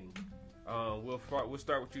whole thing. We'll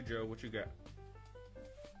start with you, Joe. What you got?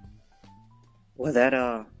 Well,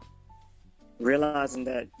 that realizing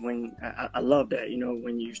that when I love that,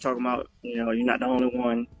 when you was talking about, you're not the only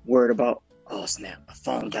one worried about, oh snap, a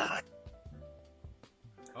phone died.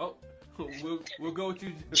 Oh, we'll go with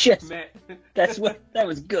you, Yes, Matt. that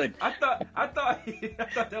was good. I thought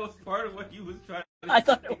that was part of what you was trying to say. I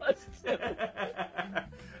thought it was.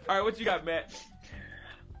 All right, what you got, Matt?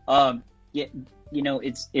 Yeah,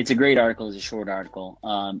 it's a great article. It's a short article.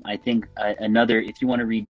 I think another, if you want to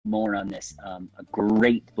read more on this, a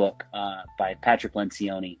great book by Patrick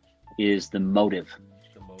Lencioni is The Motive.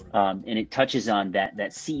 And it touches on that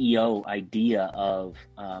CEO idea of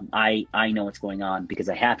I know what's going on because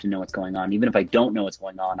I have to know what's going on. Even if I don't know what's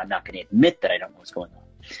going on, I'm not going to admit that I don't know what's going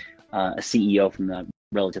on. A CEO from a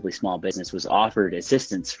relatively small business was offered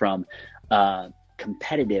assistance from a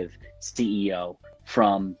competitive CEO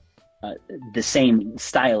from the same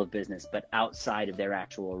style of business, but outside of their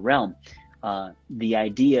actual realm. The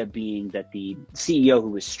idea being that the CEO who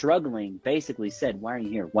was struggling basically said, "Why are you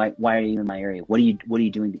here? Why are you in my area? What are you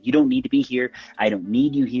doing? You don't need to be here. I don't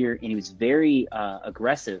need you here." And he was very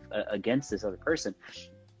aggressive against this other person.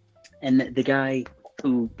 And the guy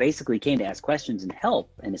who basically came to ask questions and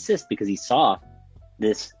help and assist because he saw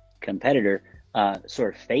this competitor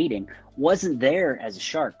sort of fading, wasn't there as a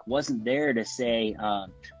shark, wasn't there to say,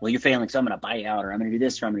 well, you're failing, so I'm going to buy you out, or I'm going to do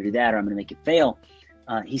this, or I'm going to do that, or I'm going to make it fail.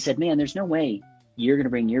 He said, man, there's no way you're going to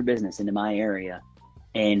bring your business into my area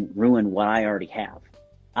and ruin what I already have.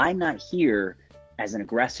 I'm not here as an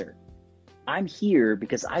aggressor. I'm here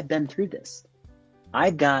because I've been through this.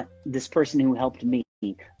 I've got this person who helped me.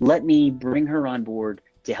 Let me bring her on board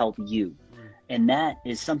to help you. And that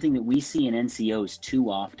is something that we see in NCOs too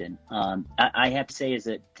often. I have to say, as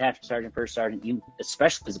a detachment sergeant, first sergeant,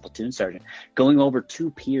 especially as a platoon sergeant, going over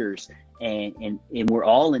two peers, and we're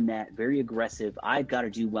all in that very aggressive, I've got to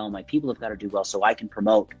do well, my people have got to do well so I can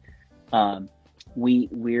promote.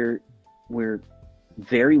 We're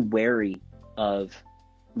very wary of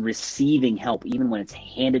receiving help, even when it's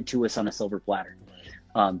handed to us on a silver platter.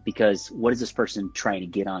 Because what is this person trying to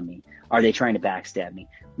get on me? Are they trying to backstab me?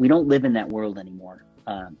 We don't live in that world anymore.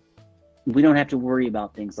 We don't have to worry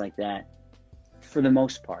about things like that for the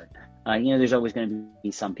most part. There's always going to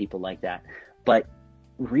be some people like that, but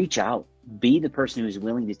reach out, be the person who is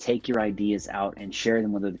willing to take your ideas out and share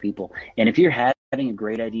them with other people. And if you're having a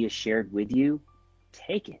great idea shared with you,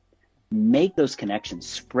 take it, make those connections,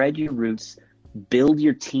 spread your roots, build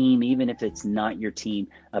your team, even if it's not your team.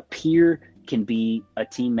 A peer can be a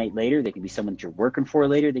teammate later. They can be someone that you're working for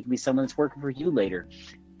later. They can be someone that's working for you later.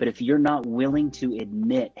 But if you're not willing to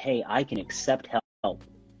admit, hey, I can accept help,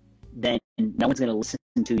 then no one's going to listen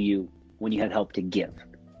to you when you have help to give.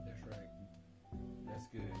 That's right. That's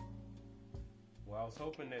good. Well, I was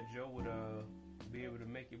hoping that Joe would be able to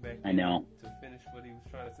make it back I know. To finish what he was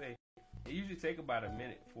trying to say. It usually takes about a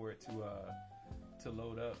minute for it to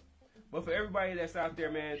load up. But for everybody that's out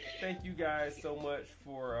there, man, thank you guys so much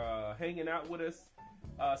for hanging out with us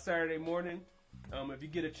Saturday morning. If you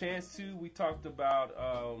get a chance to, we talked about,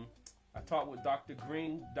 I talked with Dr.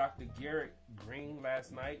 Garrett Green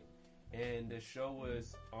last night, and the show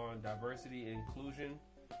was on diversity and inclusion.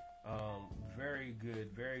 Very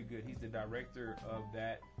good, very good. He's the director of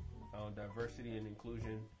that diversity and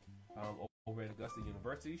inclusion over at Augusta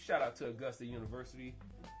University. Shout out to Augusta University.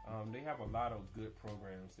 They have a lot of good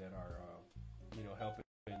programs that are, helping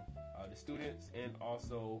the students and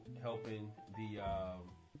also helping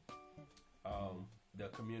the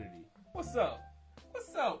community. What's up?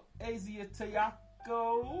 What's up, Azia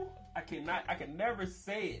Tayako? I can never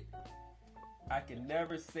say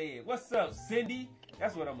it. What's up, Cindy?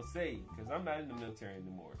 That's what I'm gonna say, because I'm not in the military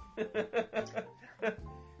anymore.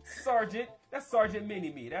 Sergeant, that's Sergeant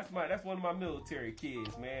Mini-Me. That's one of my military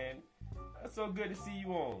kids, man. That's so good to see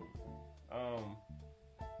you on.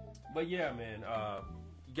 But yeah, man,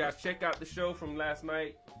 you guys check out the show from last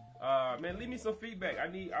night. Man, leave me some feedback.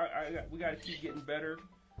 We gotta keep getting better.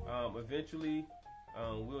 Eventually,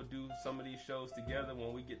 we'll do some of these shows together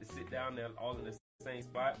when we get to sit down there all in the same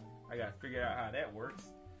spot. I gotta figure out how that works.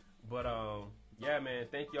 But yeah, man,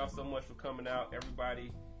 thank y'all so much for coming out.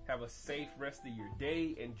 Everybody have a safe rest of your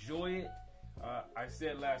day. Enjoy it. I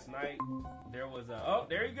said last night there was oh,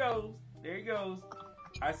 there he goes.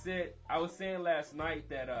 I was saying last night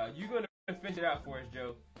that you're gonna finish it out for us,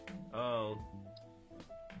 Joe.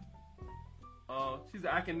 She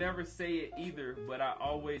said, I can never say it either, but I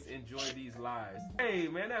always enjoy these lives. Hey,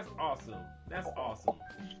 man, that's awesome.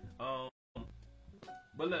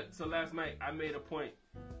 But look, so last night I made a point.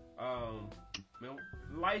 Man,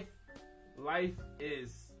 life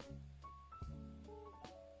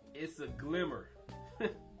it's a glimmer.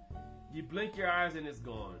 You blink your eyes and it's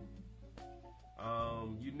gone.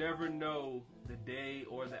 You never know the day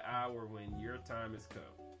or the hour when your time has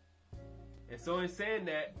come. And so in saying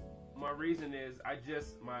that, my reason is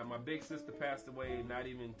my big sister passed away not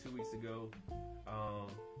even 2 weeks ago.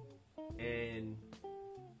 And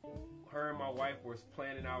her and my wife was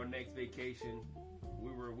planning our next vacation.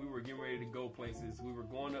 We were getting ready to go places. We were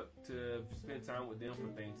going up to spend time with them for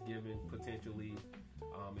Thanksgiving, potentially,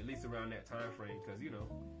 at least around that time frame, because you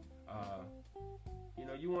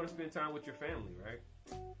want to spend time with your family, right?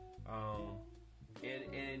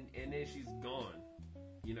 And then she's gone.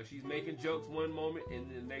 She's making jokes one moment, and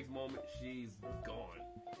then the next moment she's gone.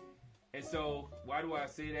 And so, why do I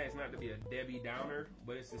say that? It's not to be a Debbie Downer,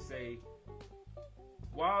 but it's to say,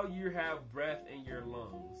 while you have breath in your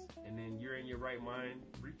lungs, and then you're in your right mind,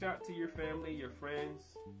 reach out to your family, your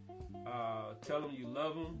friends, tell them you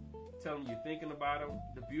love them, tell them you're thinking about them.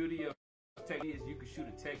 The beauty of text is you can shoot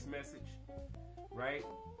a text message, right?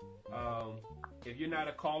 If you're not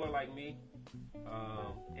a caller like me,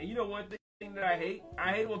 and you know one thing that I hate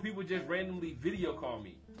when people just randomly video call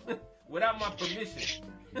me without my permission.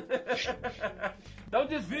 Don't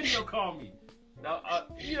just video call me. Now,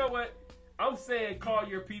 you know what? I'm saying call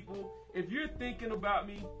your people. If you're thinking about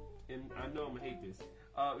me, and I know I'm gonna hate this,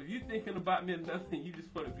 if you're thinking about me enough and you just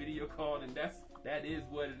want a video call, then that is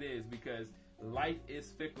what it is, because life is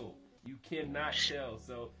fickle. You cannot tell.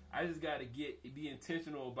 So I just gotta be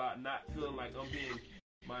intentional about not feeling like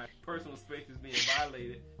my personal space is being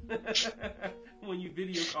violated when you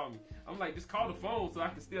video call me. I'm like, just call the phone so I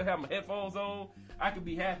can still have my headphones on. I can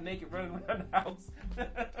be half naked running around the house.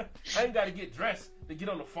 I ain't gotta get dressed to get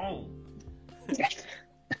on the phone.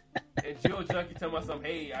 And Jill Junkie tell me something,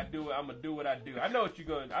 hey, I'm gonna do what I do. I know you're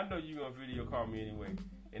gonna video call me anyway.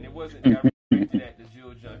 And it wasn't directed at the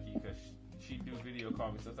Jill Junkie, because she do video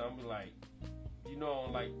call me. Sometimes I'm be like, I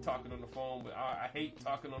don't like talking on the phone, but I hate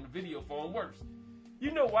talking on the video phone worse.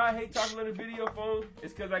 You know why I hate talking on the video phone?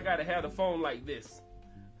 It's because I gotta have the phone like this.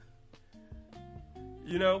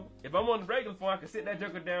 If I'm on the regular phone, I can sit that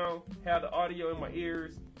joker down, have the audio in my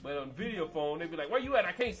ears. But on the video phone, they be like, where you at?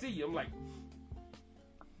 I can't see you. I'm like.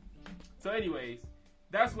 So anyways,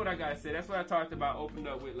 that's what I gotta say. That's what I talked about, opened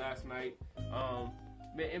up with last night.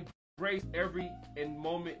 Man, embrace every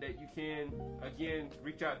moment that you can. Again,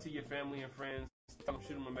 reach out to your family and friends. Tell them,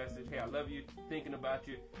 shoot them a message. Hey, I love you. Thinking about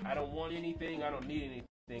you. I don't want anything. I don't need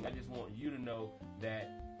anything. I just want you to know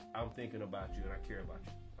that I'm thinking about you and I care about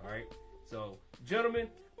you. All right. So, gentlemen,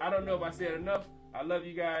 I don't know if I said enough. I love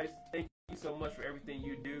you guys. Thank you so much for everything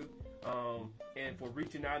you do, and for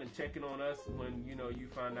reaching out and checking on us when you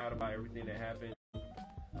find out about everything that happened.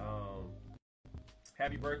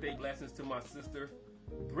 Happy birthday, blessings to my sister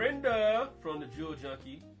Brenda from the Jewel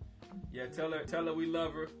Junkie. Yeah, tell her we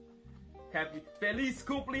love her. Happy Feliz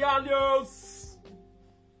Cumpleaños.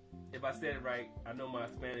 If I said it right, I know my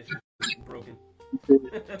Spanish is broken.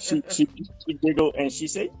 she giggled and she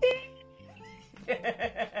said,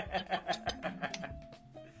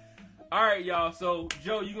 all right, y'all. So,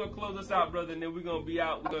 Joe, you gonna close us out, brother, and then we're gonna be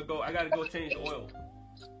out. We're gonna go. I gotta go change the oil.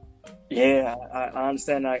 Yeah, I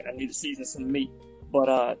understand. I need to season some meat, but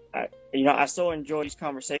I so enjoy these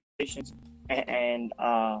conversations, and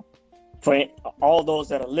for all those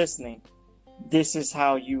that are listening, this is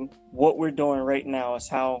what we're doing right now is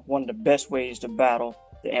one of the best ways to battle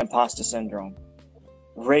the imposter syndrome.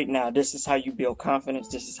 right now. This is how you build confidence.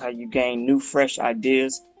 This is how you gain new, fresh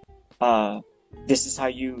ideas. This is how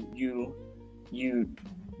you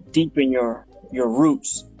deepen your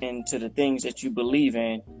roots into the things that you believe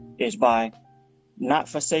in, is by not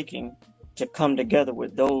forsaking to come together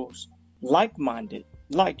with those like-minded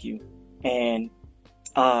like you, and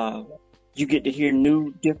you get to hear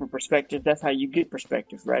new, different perspectives. That's how you get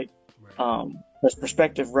perspective, right? Because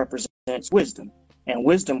perspective represents wisdom, and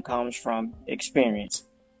wisdom comes from experience.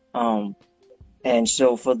 And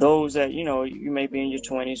so for those that, you may be in your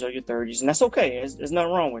 20s or your 30s, and that's okay. There's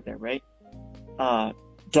nothing wrong with that, right?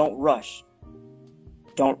 Don't rush.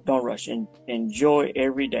 Don't rush, and enjoy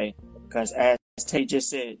every day, because as Tay just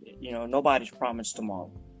said, nobody's promised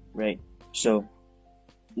tomorrow, right? So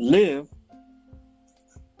live.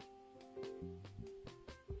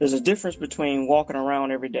 There's a difference between walking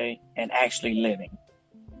around every day and actually living.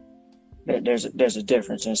 There's a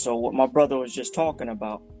difference. And so what my brother was just talking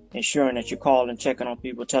about, ensuring that you call and checking on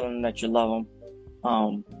people, telling them that you love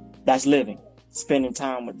them, that's living. Spending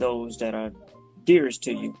time with those that are dearest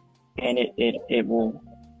to you, and it will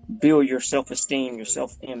build your self-esteem, your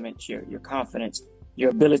self-image, your confidence, your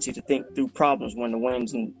ability to think through problems when the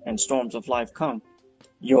winds and storms of life come,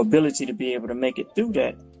 your ability to be able to make it through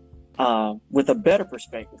that with a better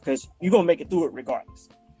perspective, because you're going to make it through it regardless.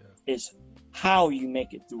 Yeah. It's how you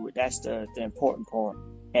make it through it. That's the important part.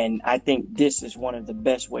 And I think this is one of the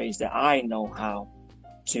best ways that I know how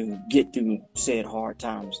to get through said hard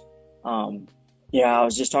times. I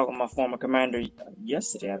was just talking to my former commander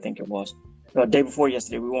yesterday, I think it was. The day before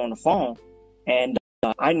yesterday, we were on the phone, and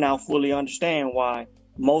I now fully understand why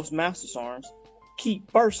most Master Sergeants keep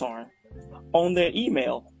First Sergeant on their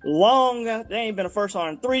email long after they ain't been a First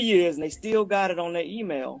Sergeant in 3 years, and they still got it on their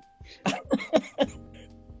email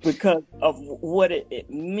because of what it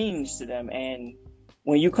means to them. And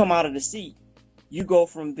when you come out of the seat, you go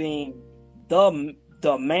from being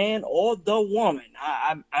the man or the woman.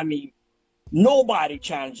 I mean, nobody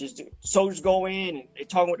challenges. The soldiers go in and they're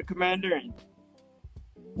talking with the commander, and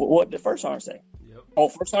what did First Sergeant say? Yep. Oh,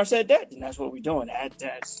 First Sergeant said that, then that's what we're doing.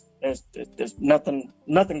 There's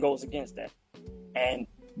nothing goes against that. And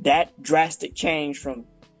that drastic change from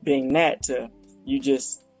being that to you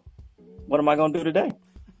just, what am I going to do today?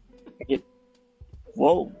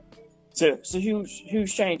 Whoa. So it's a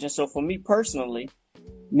huge change. And so for me personally,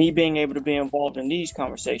 me being able to be involved in these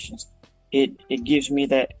conversations, it gives me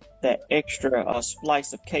that extra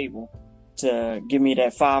splice of cable to give me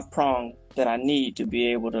that 5-prong that I need to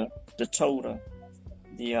be able to tow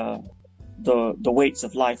the weights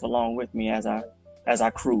of life along with me as I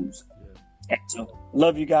cruise. Yeah. And so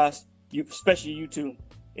love you guys, especially you two.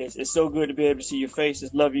 It's so good to be able to see your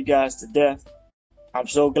faces. Love you guys to death. I'm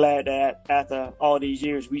so glad that after all these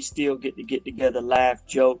years, we still get to get together, laugh,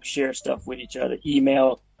 joke, share stuff with each other,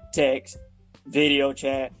 email, text, video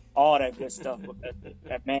chat, all that good stuff.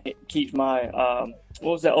 That man, it keeps my,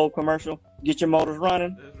 what was that old commercial? Get your motors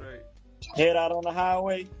running. That's right. Head out on the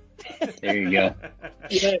highway. There you go.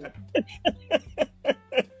 Yeah.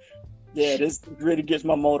 Yeah, this really gets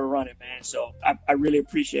my motor running, man. So I really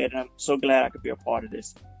appreciate it. I'm so glad I could be a part of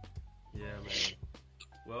this. Yeah, man.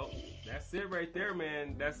 Well, that's it right there,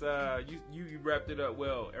 man. That's you wrapped it up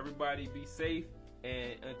well. Everybody be safe,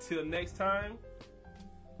 and until next time,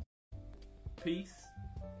 peace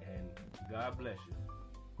and God bless you.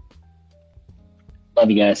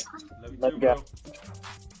 Love you guys. Love you Love too, you guys. Bro.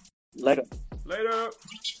 Later. Later.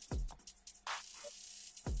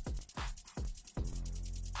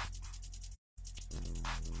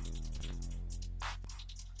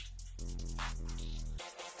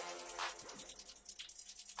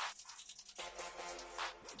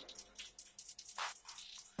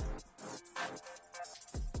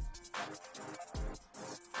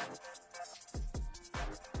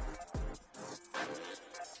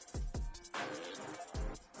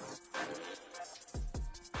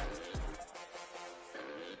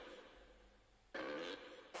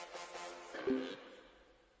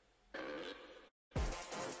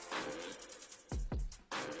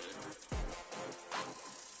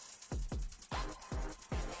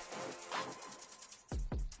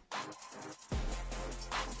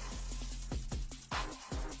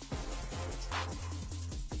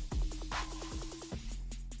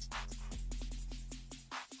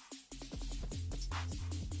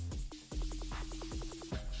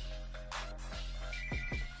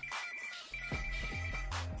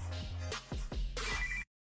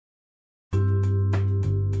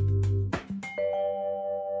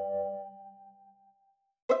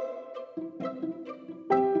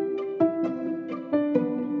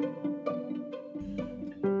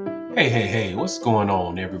 Hey, what's going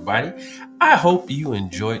on, everybody? I hope you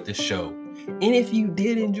enjoyed the show. And if you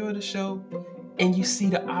did enjoy the show and you see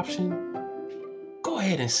the option, go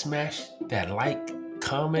ahead and smash that like,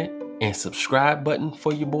 comment, and subscribe button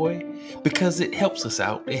for your boy because it helps us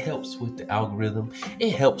out. It helps with the algorithm.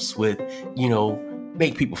 It helps with,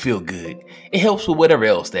 make people feel good. It helps with whatever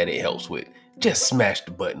else that it helps with. Just smash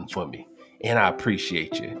the button for me, and I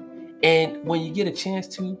appreciate you. And when you get a chance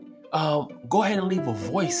to, go ahead and leave a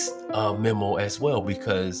voice memo as well,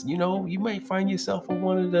 because you might find yourself on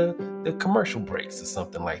one of the commercial breaks or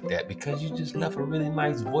something like that because you just left a really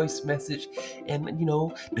nice voice message, and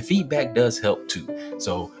the feedback does help too.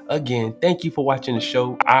 So again, thank you for watching the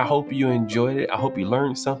show. I hope you enjoyed it. I hope you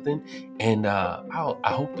learned something, and I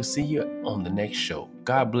hope to see you on the next show.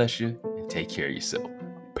 God bless you and take care of yourself.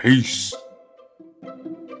 Peace.